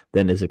ideas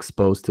then is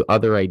exposed to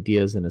other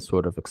ideas in a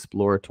sort of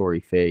exploratory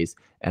phase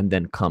and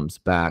then comes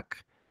back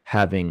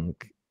having,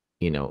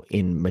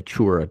 in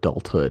mature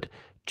adulthood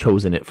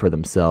chosen it for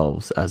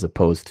themselves as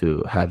opposed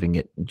to having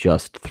it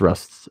just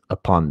thrust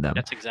upon them,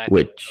 That's exactly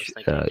what I was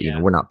which thinking. Yeah.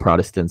 we're not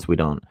Protestants. We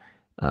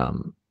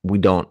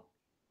don't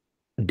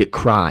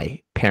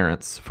decry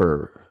parents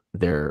for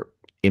their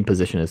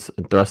imposition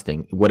and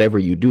thrusting. Whatever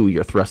you do,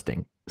 you're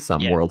thrusting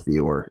some Yeah.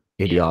 worldview or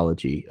Yeah.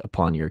 ideology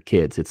upon your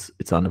kids.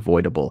 It's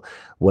unavoidable.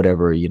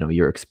 Whatever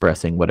you're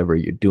expressing, whatever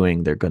you're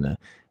doing, they're gonna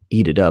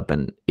eat it up,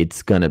 and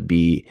it's gonna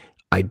be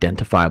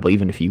identifiable.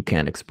 Even if you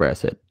can't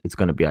express it, it's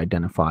gonna be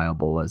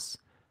identifiable as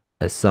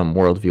some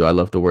worldview. I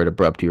love the word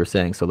abrupt you were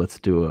saying, so let's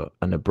do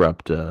an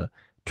abrupt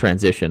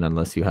transition.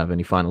 Unless you have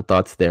any final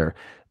thoughts there.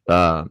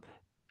 Uh,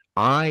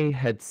 I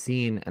had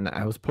seen, and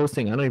I was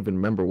posting. I don't even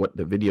remember what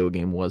the video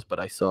game was, but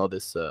I saw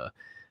this.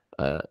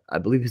 I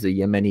believe he's a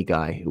Yemeni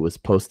guy who was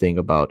posting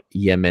about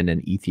Yemen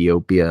and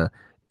Ethiopia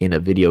in a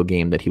video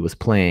game that he was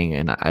playing,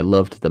 and I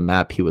loved the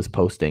map he was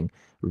posting.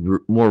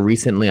 More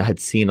recently, I had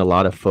seen a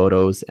lot of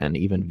photos and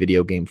even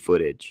video game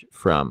footage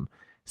from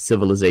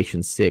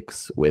Civilization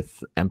 6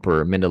 with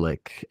Emperor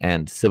Menelik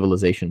and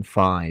Civilization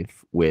 5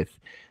 with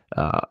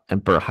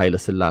Emperor Haile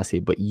Selassie.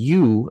 But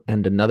you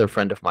and another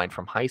friend of mine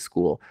from high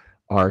school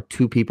are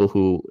two people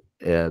who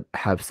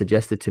have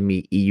suggested to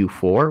me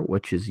EU4,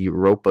 which is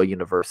Europa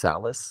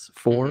Universalis Hmm.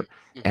 4.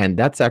 Hmm. And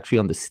that's actually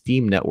on the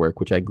Steam network,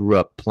 which I grew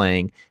up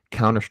playing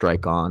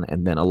Counter-Strike on.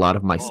 And then a lot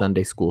of my Oh.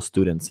 Sunday school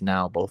students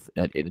now, both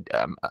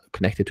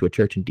connected to a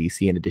church in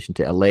DC in addition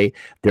to LA,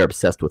 they're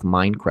obsessed with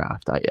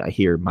Minecraft. I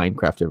hear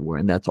Minecraft everywhere,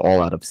 and that's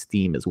all out of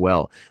Steam as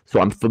well. So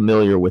I'm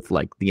familiar with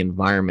like the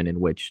environment in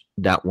which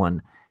that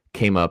one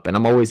came up, and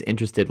I'm always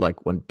interested,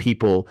 like when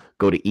people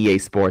go to EA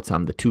Sports,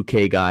 I'm the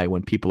 2K guy.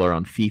 When people are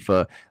on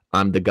FIFA,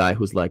 I'm the guy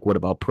who's like, what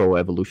about Pro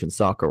Evolution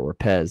Soccer or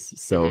PES?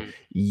 So Hmm.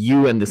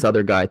 you and this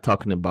other guy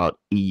talking about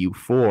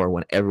EU4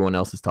 when everyone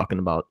else is talking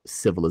about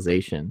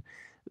Civilization,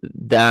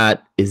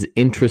 that is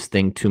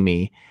interesting to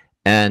me.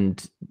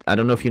 And I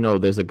don't know if you know,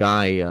 there's a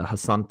guy,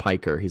 Hassan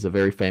Piker. He's a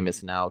very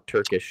famous now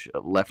Turkish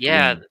left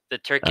Yeah. wing The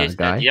Turkish, the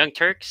guy. Young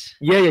Turks.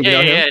 Yeah, yeah, you Yeah. know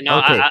Yeah. him? Yeah. No.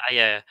 Okay.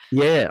 Yeah.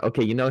 Yeah,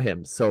 okay, you know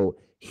him. So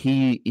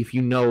he, if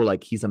you know,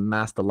 like he's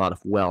amassed a lot of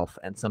wealth,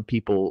 and some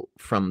people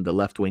from the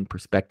left wing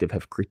perspective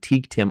have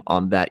critiqued him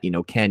on that.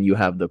 Can you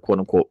have the quote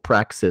unquote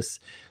praxis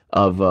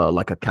of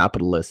like a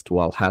capitalist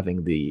while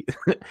having the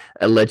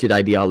alleged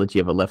ideology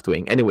of a left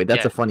wing? Anyway,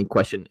 that's Yeah. a funny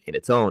question in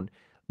its own.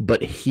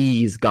 But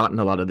he's gotten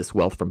a lot of this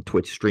wealth from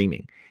Twitch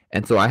streaming,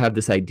 and so I have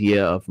this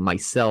idea of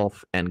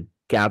myself and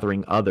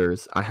gathering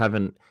others. I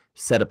haven't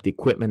set up the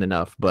equipment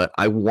enough, but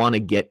I want to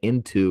get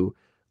into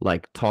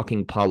like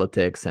talking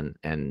politics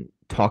and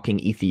talking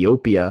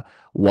Ethiopia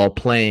while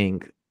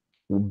playing,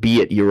 be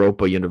it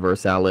Europa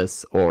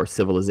Universalis or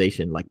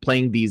Civilization, like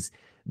playing these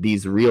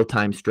real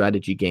time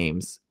strategy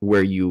games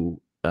where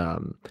you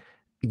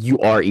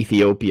are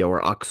Ethiopia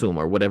or Aksum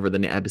or whatever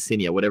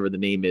Abyssinia, whatever the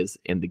name is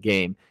in the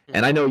game.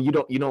 And I Hmm. know you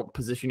don't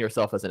position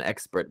yourself as an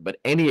expert, but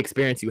any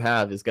experience you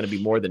have is going to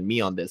be more than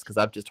me on this because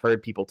I've just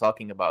heard people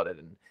talking about it,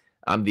 and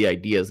I'm the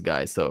ideas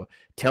guy. So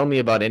tell me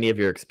about any of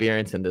your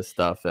experience in this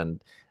stuff,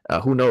 and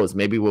who knows,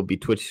 maybe we'll be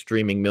Twitch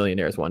streaming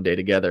millionaires one day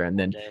together, and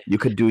One then day. you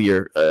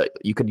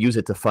could use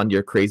it to fund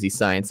your crazy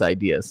science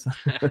ideas.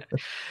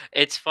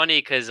 It's funny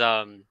because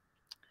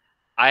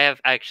I have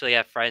actually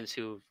have friends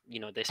who,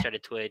 they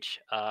started Twitch,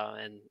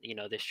 and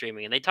they're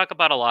streaming, and they talk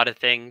about a lot of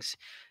things.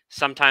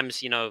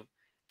 Sometimes,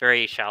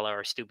 very shallow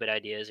or stupid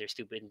ideas or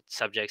stupid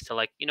subjects to,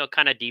 like,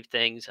 kind of deep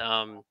things.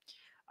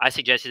 I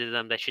suggested to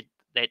them they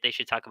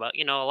should talk about,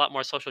 a lot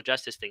more social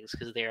justice things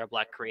because they are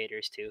Black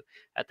creators too.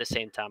 At the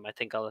same time, I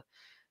think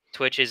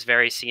Twitch is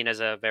very seen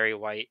as a very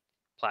white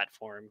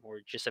platform,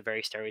 or just a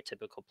very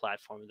stereotypical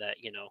platform that,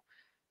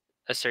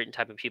 a certain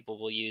type of people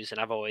will use, and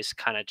I've always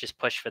kind of just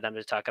pushed for them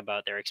to talk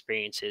about their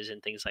experiences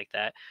and things like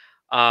that.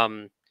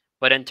 Um,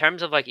 but in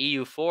terms of like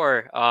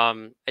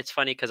EU4, it's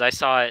funny because I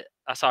saw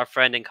a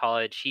friend in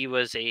college. He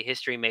was a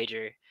history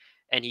major,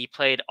 and he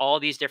played all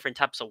these different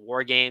types of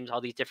war games,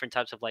 all these different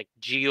types of like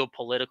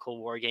geopolitical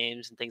war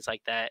games and things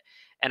like that.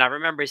 And I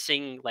remember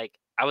seeing, like,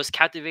 I was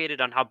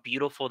captivated on how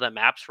beautiful the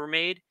maps were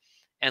made,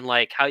 and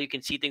like how you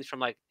can see things from,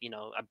 like,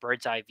 a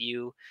bird's eye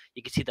view.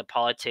 You can see the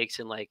politics,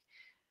 and like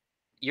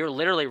you're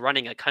literally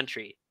running a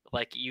country.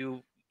 Like,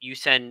 you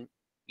send,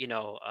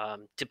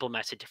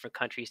 diplomats to different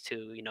countries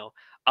to,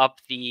 up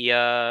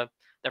the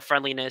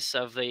friendliness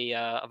of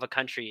a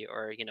country,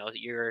 or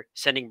you're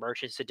sending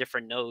merchants to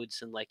different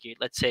nodes. And like,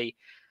 let's say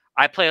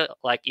I play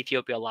like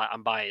Ethiopia a lot.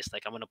 I'm biased.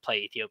 Like, I'm going to play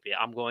Ethiopia.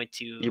 I'm going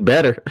You to,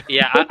 better.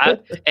 yeah.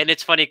 And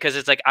it's funny because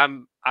it's like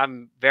I'm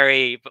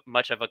very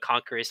much of a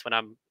conquerist when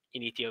I'm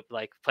in Ethiopia,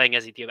 like playing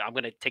as Ethiopia. I'm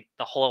gonna take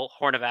the whole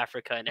Horn of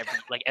Africa and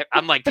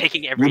I'm like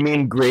taking You everything.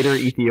 mean Greater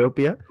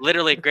Ethiopia?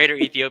 Literally greater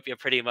Ethiopia,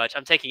 pretty much.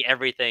 I'm taking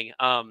everything.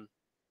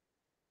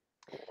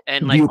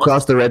 And Do like you also,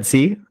 cross the Red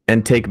Sea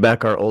and take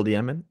back our old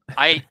Yemen?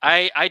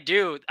 I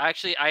do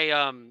actually.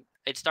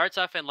 It starts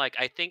off in like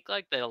I think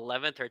like the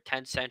 11th or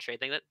 10th century. I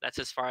think that's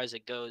as far as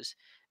it goes.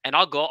 And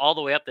I'll go all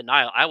the way up the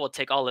Nile. I will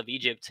take all of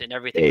Egypt and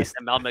everything like Based.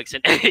 the Melmics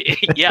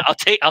and yeah,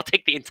 I'll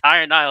take the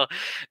entire Nile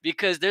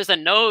because there's a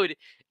node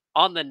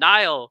on the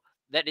Nile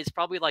that is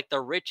probably like the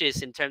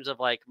richest in terms of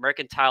like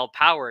mercantile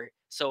power.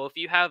 So if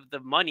you have the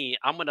money,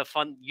 I'm gonna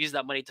use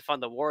that money to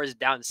fund the wars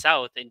down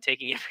south and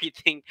taking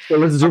everything So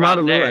let's zoom out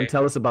a around little and there.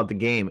 tell us about the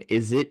game.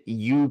 Is it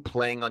you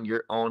playing on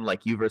your own,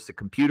 like you versus a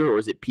computer, or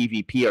is it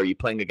PvP? Are you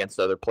playing against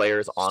other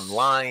players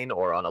online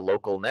or on a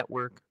local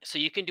network? So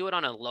you can do it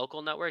on a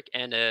local network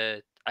and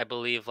I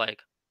believe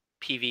like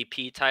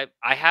PvP type.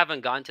 I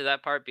haven't gone to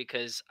that part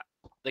because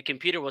the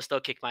computer will still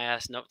kick my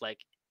ass no like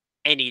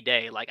any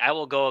day. Like I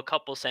will go a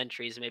couple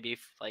centuries, maybe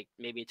like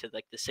maybe to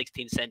like the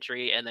 16th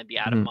century and then be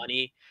out of Mhm.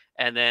 money.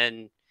 And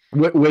then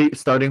Wait,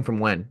 starting from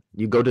when?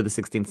 You go to the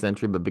 16th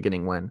century, but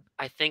beginning when?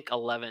 I think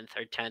 11th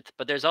or 10th.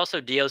 But there's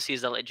also DLCs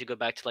that let you go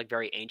back to like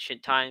very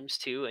ancient times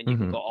too, and you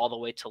can go Hmm. all the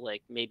way to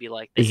like maybe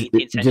like the Is it,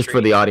 18th just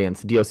for century. the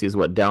audience, DLC is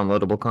what?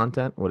 Downloadable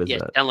content? What is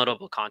Yes, that?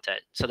 downloadable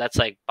content. So that's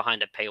like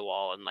behind a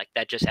paywall, and like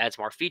that just adds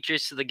more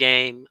features to the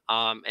game.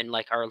 And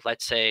like our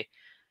let's say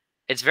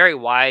it's very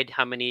wide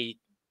how many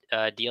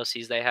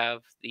DLCs they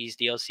have. These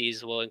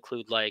DLCs will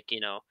include like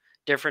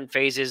different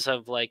phases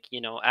of like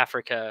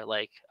Africa,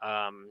 like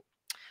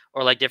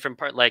or like different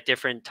part like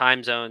different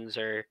time zones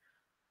or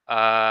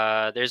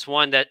there's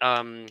one that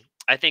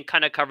I think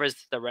kind of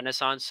covers the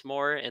Renaissance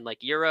more in like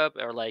Europe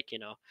or like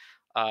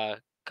uh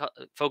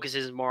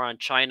focuses more on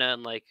China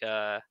and like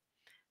the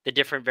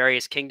different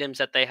various kingdoms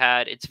that they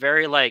had. It's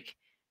very like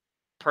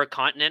per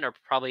continent or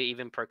probably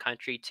even per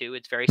country too.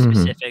 It's very Hmm.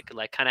 specific,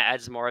 like kind of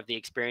adds more of the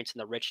experience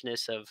and the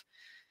richness of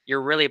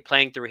you're really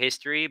playing through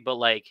history, but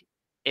like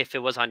if it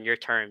was on your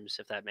terms,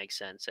 if that makes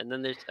sense. And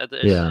then there's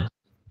others. Yeah.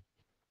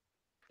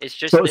 It's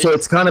just So it's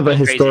kind it's of a going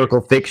crazy.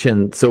 historical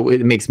fiction. So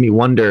it makes me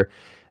wonder.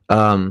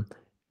 Um,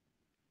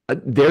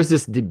 there's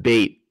this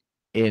debate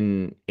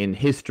in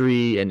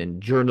history and in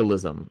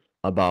journalism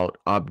about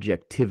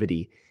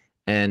objectivity,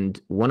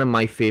 and one of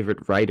my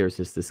favorite writers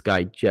is this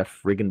guy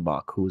Jeff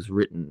Riggenbach, who's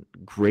written a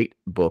great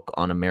book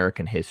on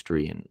American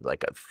history, and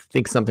like I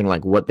think something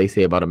like what they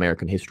say about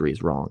American history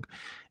is wrong.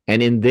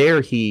 And in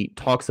there he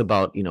talks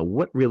about,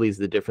 what really is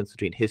the difference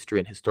between history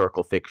and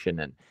historical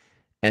fiction,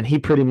 and he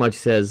pretty much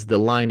says the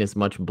line is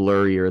much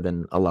blurrier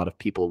than a lot of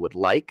people would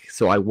like.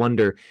 So I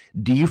wonder,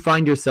 do you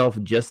find yourself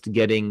just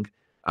getting,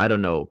 I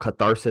don't know,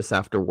 catharsis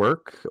after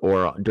work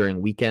or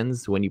during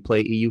weekends when you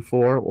play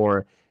EU4?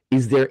 Or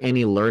is there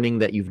any learning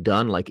that you've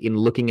done, like in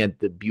looking at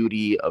the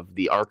beauty of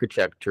the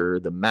architecture,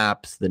 the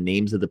maps, the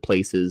names of the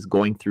places,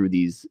 going through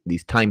these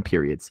time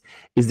periods?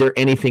 Is there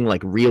anything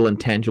like real and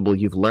tangible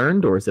you've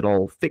learned, or is it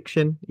all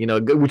fiction?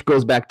 Which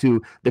goes back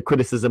to the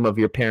criticism of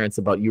your parents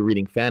about you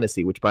reading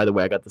fantasy, which, by the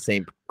way, I got the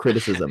same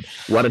criticism.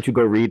 Why don't you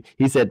go read?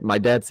 He said, my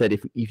dad said,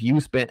 if you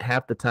spent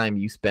half the time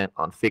you spent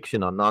on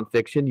fiction, on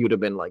nonfiction, you'd have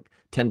been like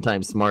 10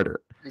 times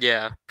smarter.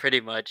 Yeah,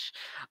 pretty much.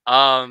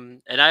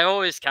 And I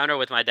always counter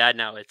with my dad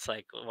now. It's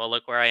like, well,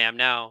 look where I am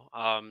now.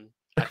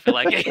 I feel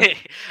like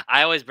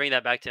I always bring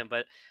that back to him.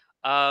 But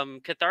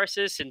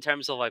catharsis in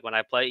terms of like when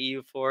I play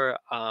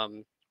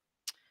EU4,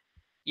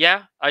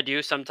 yeah, I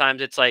do.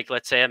 Sometimes it's like,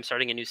 let's say I'm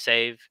starting a new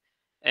save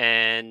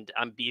and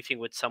I'm beefing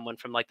with someone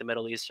from like the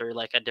Middle East or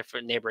like a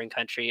different neighboring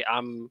country.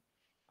 I'm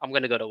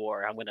gonna go to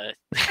war. I'm gonna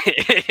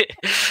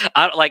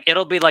like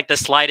it'll be like the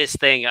slightest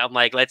thing. I'm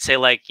like, let's say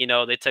like,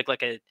 they took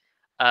like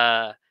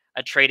uh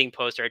a trading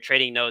post or a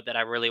trading note that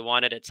I really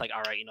wanted. It's like,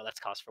 all right,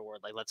 that's cause for war.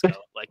 Like, let's go.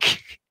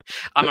 Like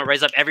I'm gonna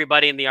raise up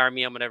everybody in the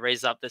army. I'm gonna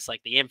raise up this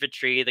like the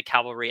infantry, the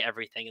cavalry,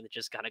 everything, and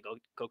just kind of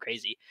go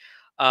crazy.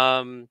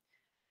 Um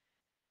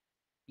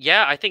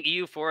yeah, I think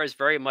EU4 is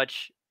very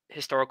much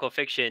historical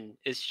fiction.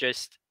 It's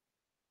just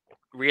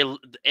real,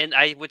 and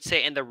I would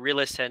say in the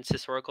realest sense,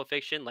 historical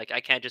fiction. Like I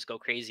can't just go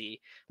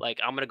crazy. Like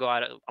I'm gonna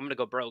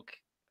go broke.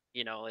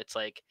 It's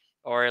like,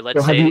 or So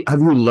let's have you say, have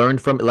you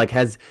learned from like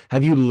has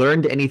have you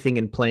learned anything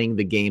in playing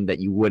the game that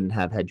you wouldn't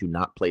have had you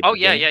not played oh the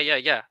yeah, game? yeah,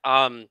 yeah,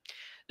 yeah.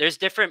 There's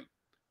different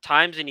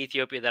times in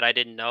Ethiopia that I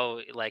didn't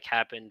know like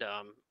happened.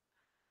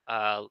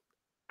 Uh,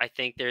 I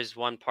think there's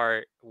one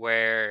part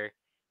where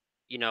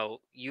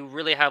you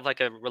really have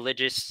like a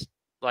religious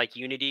like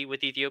unity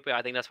with Ethiopia.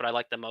 I think that's what I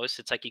like the most.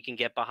 It's like you can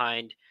get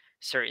behind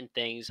certain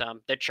things.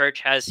 The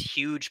church has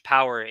huge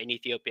power in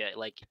Ethiopia,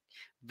 like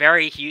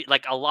very huge,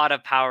 like a lot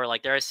of power.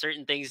 Like there are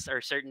certain things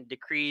or certain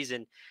decrees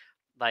and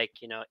like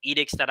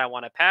edicts that I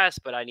want to pass,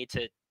 but I need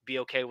to be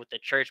okay with the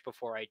church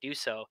before I do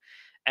so.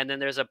 And then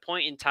there's a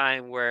point in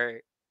time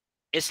where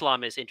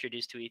Islam is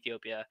introduced to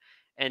Ethiopia.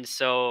 And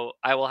so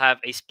I will have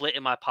a split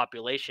in my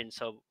population.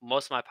 So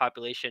most of my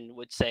population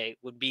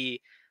would be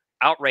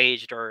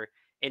outraged or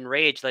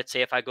enraged, let's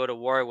say if I go to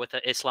war with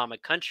an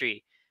Islamic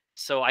country.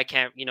 So I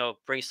can't,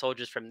 bring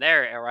soldiers from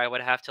there, or I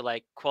would have to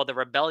like quell the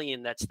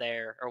rebellion that's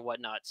there or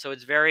whatnot. So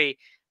it's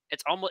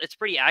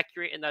pretty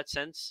accurate in that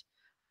sense.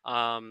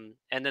 And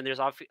then there's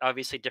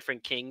obviously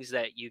different kings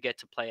that you get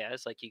to play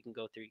as. Like you can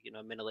go through,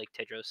 Menelik,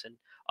 Tedros, and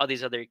all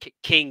these other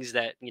kings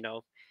that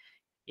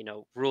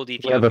ruled You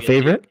have a Ethiopia too.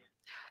 favorite?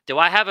 Do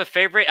I have a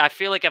favorite? I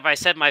feel like if I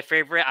said my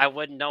favorite, I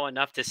wouldn't know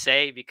enough to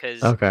say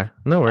because Okay,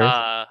 no worries.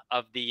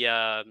 of the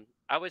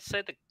I would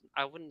say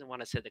I wouldn't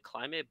want to say the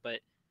climate, but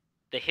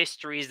the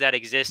histories that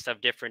exist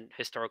of different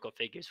historical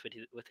figures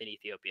within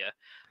Ethiopia.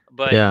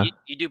 But Yeah,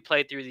 you do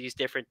play through these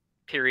different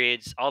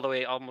periods all the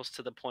way almost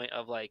to the point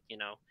of like, the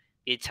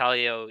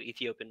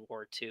Italo-Ethiopian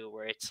War too,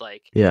 where it's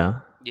like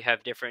yeah. you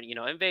have different,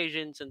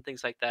 invasions and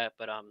things like that,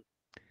 but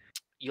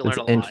you That's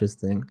learn a lot.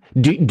 interesting.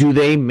 Do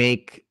they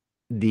make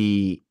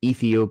the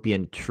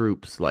Ethiopian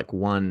troops like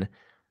one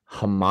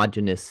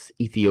homogenous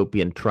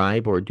Ethiopian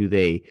tribe, or do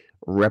they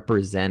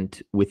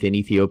represent within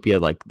Ethiopia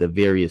like the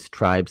various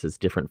tribes as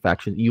different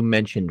factions? You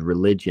mentioned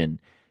religion.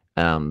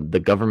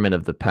 The government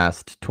of the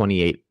past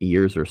 28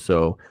 years or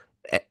so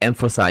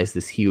emphasized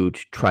this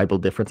huge tribal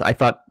difference. I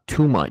thought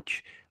too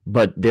much,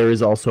 but there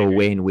is also I a agree.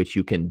 way in which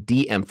you can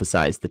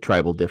de-emphasize the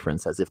tribal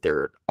difference as if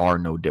there are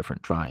no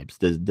different tribes.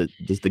 Does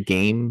the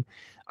game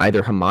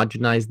either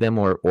homogenize them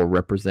or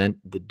represent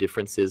the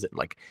differences?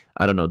 Like,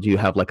 I don't know, do you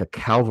have like a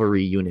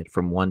cavalry unit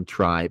from one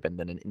tribe and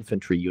then an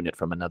infantry unit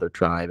from another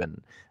tribe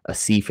and a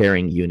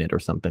seafaring unit or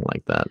something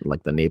like that,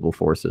 like the naval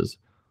forces?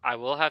 I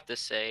will have to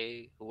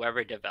say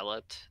whoever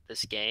developed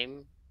this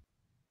game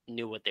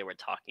knew what they were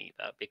talking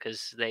about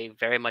because they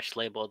very much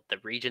labeled the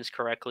regions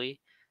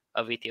correctly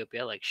of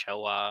Ethiopia, like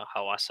Shawa,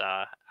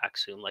 Hawassa,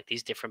 Aksum, like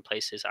these different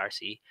places,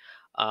 Arsi,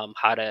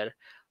 Harar.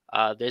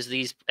 There's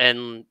these,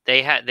 and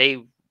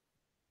they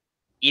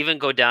even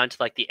go down to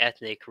like the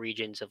ethnic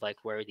regions of like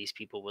where these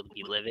people would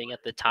be living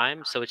at the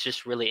time. So it's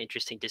just really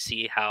interesting to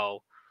see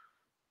how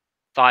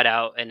thought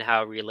out and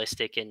how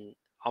realistic and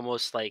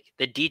almost like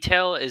the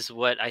detail is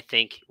what I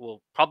think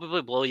will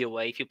probably blow you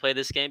away if you play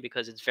this game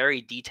because it's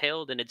very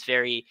detailed and it's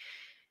very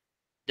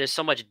there's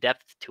so much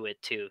depth to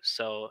it too.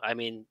 So I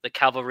mean, the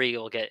cavalry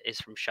you'll get is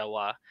from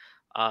Shawa,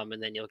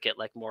 and then you'll get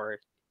like more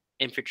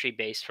infantry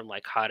based from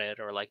like Harar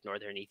or like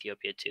northern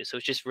Ethiopia too. So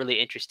it's just really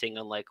interesting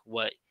on like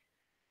what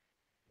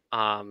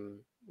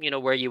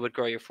where you would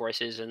grow your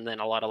forces, and then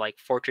a lot of like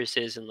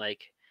fortresses and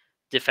like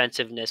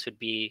defensiveness would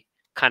be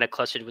kind of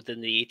clustered within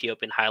the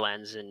Ethiopian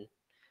highlands and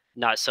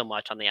not so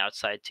much on the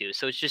outside too.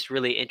 So it's just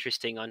really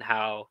interesting on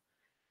how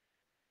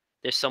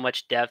there's so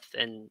much depth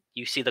and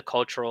you see the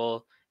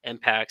cultural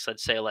impacts.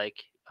 Let's say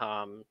like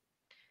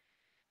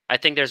I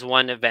think there's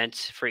one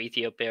event for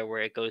Ethiopia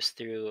where it goes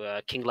through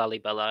King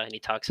Lalibela, and he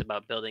talks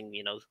about building,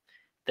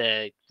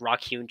 the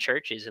rock-hewn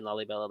churches in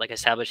Lalibela, like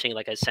establishing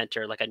like a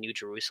center, like a New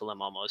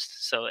Jerusalem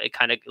almost. So it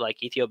kind of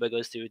like Ethiopia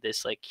goes through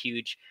this like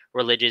huge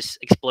religious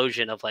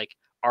explosion of like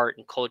art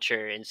and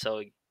culture, and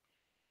so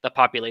the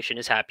population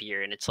is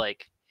happier, and it's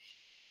like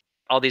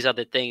all these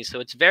other things. So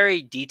it's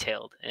very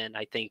detailed, and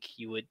I think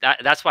you would.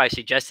 That's why I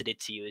suggested it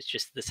to you. Is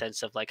just the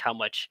sense of like how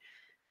much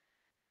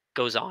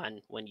goes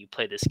on when you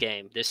play this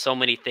game. There's so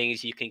many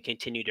things you can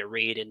continue to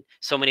read and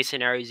so many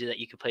scenarios that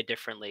you can play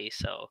differently.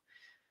 So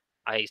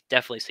I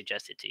definitely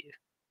suggest it to you.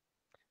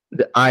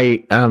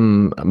 I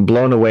am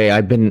blown away.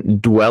 I've been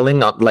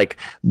dwelling on like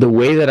the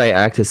way that I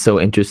act is so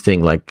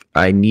interesting. Like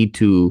I need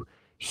to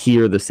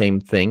hear the same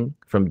thing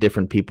from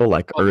different people.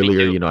 Like Oh, me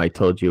earlier, too. I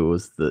told you it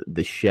was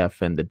the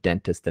chef and the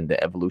dentist and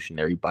the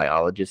evolutionary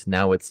biologist.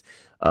 Now it's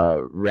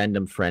a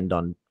random friend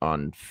on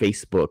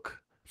Facebook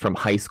from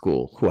high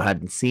school who I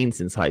hadn't seen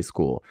since high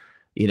school.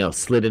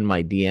 Slid in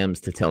my DMs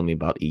to tell me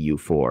about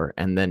EU4,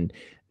 and then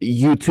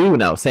you too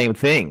now, same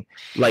thing.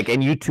 Like,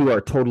 and you two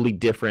are totally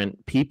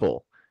different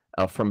people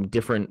from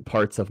different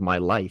parts of my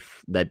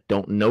life that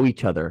don't know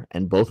each other,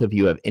 and both of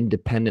you have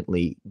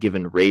independently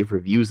given rave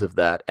reviews of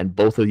that, and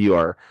both of you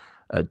are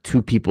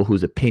two people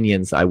whose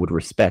opinions I would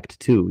respect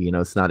too.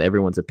 It's not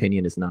everyone's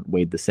opinion is not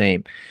weighed the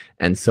same,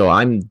 and so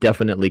I'm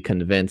definitely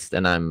convinced,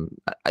 and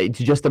it's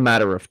just a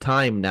matter of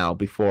time now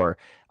before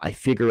I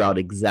figure out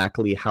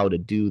exactly how to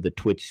do the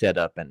Twitch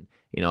setup, and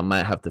I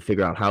might have to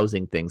figure out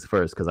housing things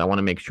first because I want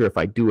to make sure if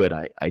I do it,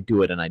 I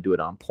do it and I do it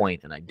on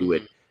point and I do Hmm.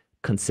 it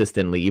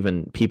consistently.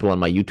 Even people on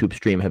my YouTube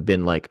stream have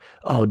been like,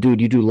 "Oh,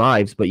 dude, you do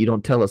lives, but you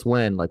don't tell us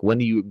when. Like, when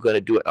are you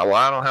gonna do it?" Oh, well,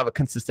 I don't have a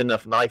consistent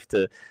enough life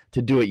to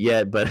do it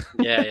yet, but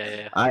Yeah, yeah,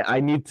 yeah. I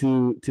need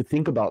to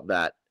think about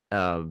that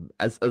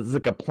as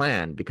like a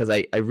plan because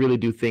I really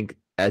do think,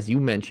 as you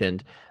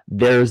mentioned,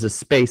 there's a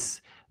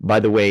space. By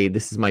the way,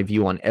 this is my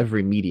view on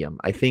every medium.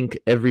 I think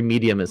every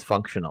medium is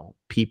functional.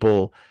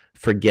 People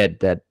forget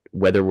that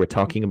whether we're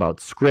talking about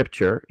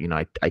scripture,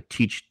 I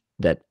teach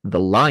that the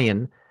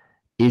lion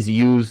is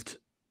used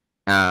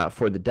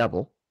for the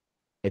devil.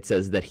 It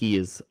says that he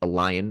is a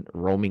lion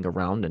roaming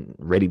around and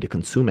ready to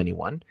consume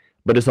anyone,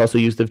 but it's also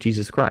used of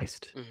Jesus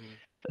Christ, Hmm.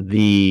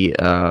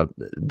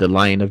 the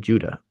Lion of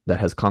Judah that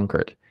has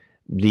conquered.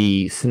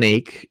 The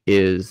snake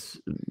is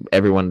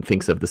everyone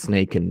thinks of the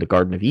snake in the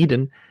Garden of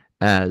Eden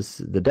as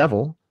the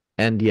devil,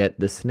 and yet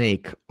the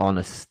snake on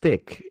a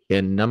stick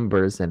in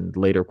Numbers and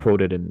later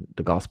quoted in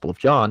the Gospel of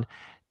John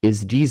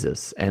is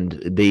Jesus,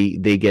 and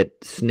they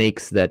get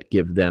snakes that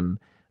give them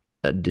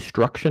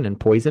destruction and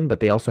poison, but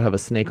they also have a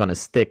snake on a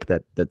stick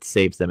that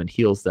saves them and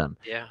heals them.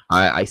 Yeah.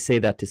 I say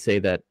that to say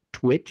that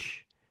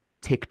Twitch,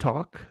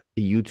 TikTok,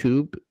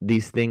 YouTube,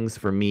 these things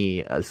for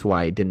me, that's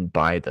why I didn't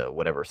buy the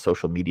whatever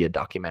social media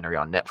documentary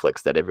on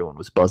Netflix that everyone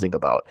was buzzing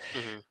about.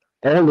 Hmm.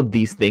 All of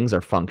these things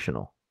are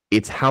functional.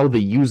 It's how the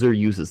user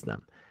uses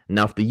them.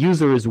 Now, if the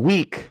user is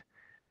weak,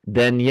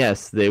 then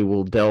yes, they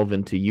will delve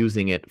into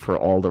using it for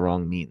all the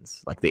wrong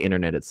means, like the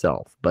internet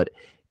itself. But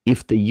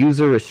if the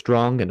user is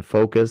strong and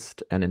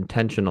focused and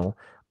intentional,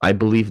 I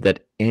believe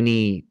that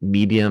any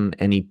medium,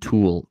 any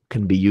tool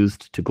can be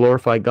used to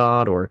glorify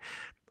God or,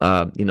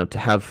 to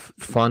have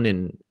fun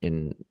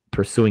in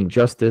pursuing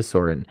justice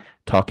or in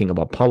talking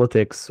about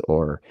politics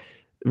or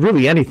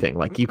really anything.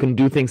 Like you can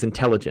do things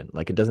intelligent.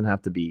 Like it doesn't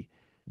have to be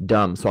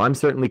dumb. So I'm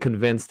certainly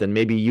convinced, and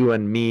maybe you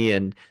and me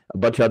and a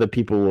bunch of other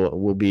people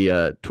will be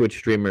Twitch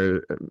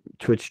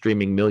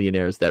streaming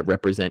millionaires that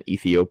represent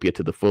Ethiopia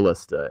to the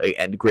fullest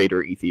and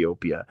greater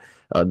Ethiopia,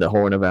 the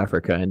Horn of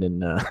Africa, and in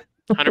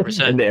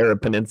 100%. in the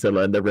Arab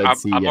Peninsula and the Red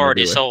Sea I'm and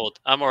already everywhere. sold.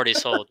 I'm already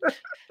sold.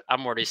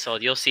 I'm already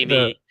sold. You'll see The,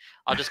 me.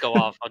 I'll just go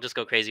off. I'll just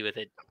go crazy with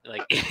it.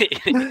 Like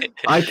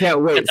I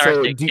can't wait.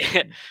 So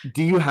cathartic.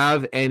 do you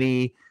have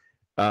any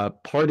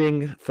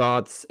parting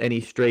thoughts, any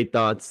straight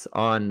thoughts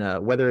on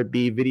whether it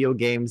be video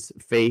games,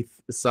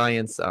 faith,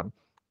 science?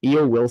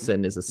 E.O.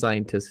 Wilson is a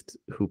scientist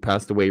who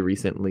passed away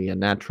recently, a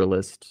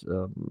naturalist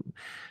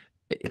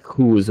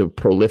who was a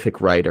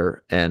prolific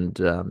writer, and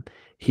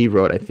he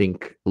wrote, I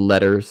think,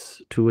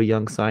 letters to a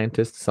young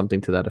scientist, something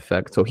to that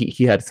effect. So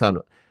he had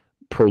some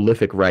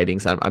prolific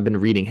writings. I've been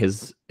reading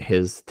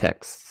his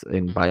texts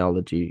in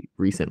biology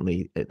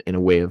recently in a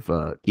way of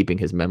keeping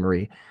his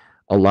memory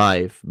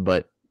alive.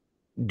 But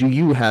do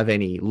you have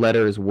any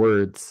letters,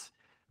 words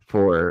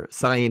for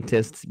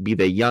scientists, be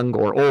they young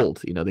or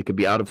old? They could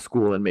be out of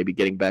school and maybe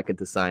getting back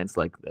into science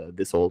like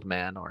this old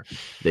man, or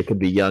they could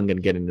be young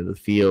and get into the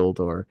field,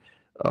 or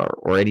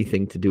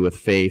anything to do with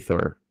faith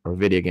or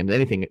video games,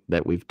 anything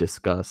that we've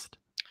discussed,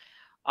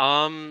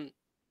 um,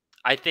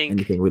 I think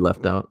anything we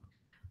left out.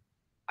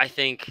 I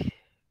think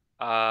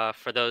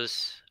for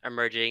those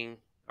emerging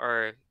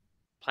or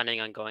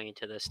planning on going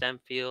into the STEM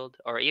field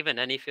or even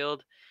any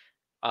field,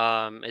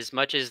 as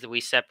much as we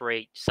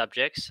separate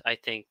subjects, I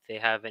think they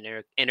have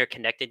an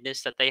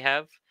interconnectedness that they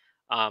have.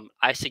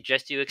 I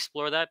suggest you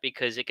explore that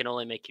because it can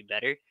only make you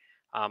better.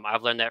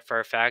 I've learned that for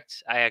a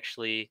fact. I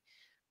actually,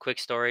 quick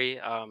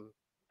story.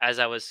 As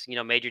I was,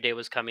 major day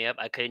was coming up,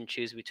 I couldn't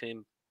choose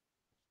between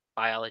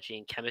biology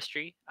and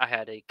chemistry. I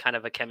had a kind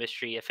of a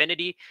chemistry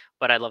affinity,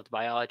 but I loved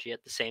biology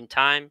at the same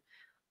time.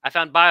 I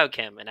found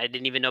biochem and I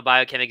didn't even know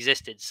biochem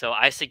existed. So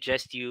I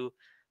suggest you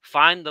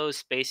find those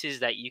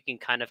spaces that you can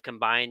kind of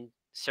combine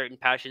certain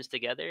passions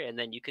together and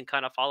then you can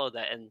kind of follow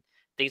that and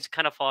things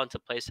kind of fall into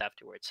place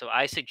afterwards. So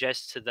I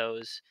suggest to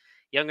those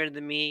younger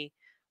than me,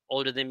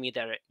 older than me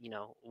that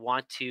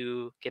want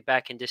to get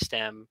back into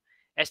STEM.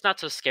 It's not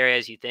so scary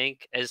as you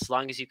think. As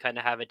long as you kind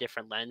of have a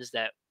different lens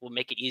that will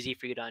make it easy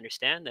for you to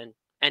understand, then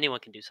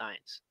anyone can do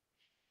science.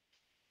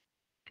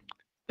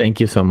 Thank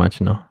you so much.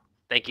 No,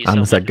 Thank you so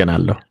much.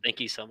 amasagana. Thank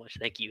you so much.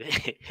 Thank you.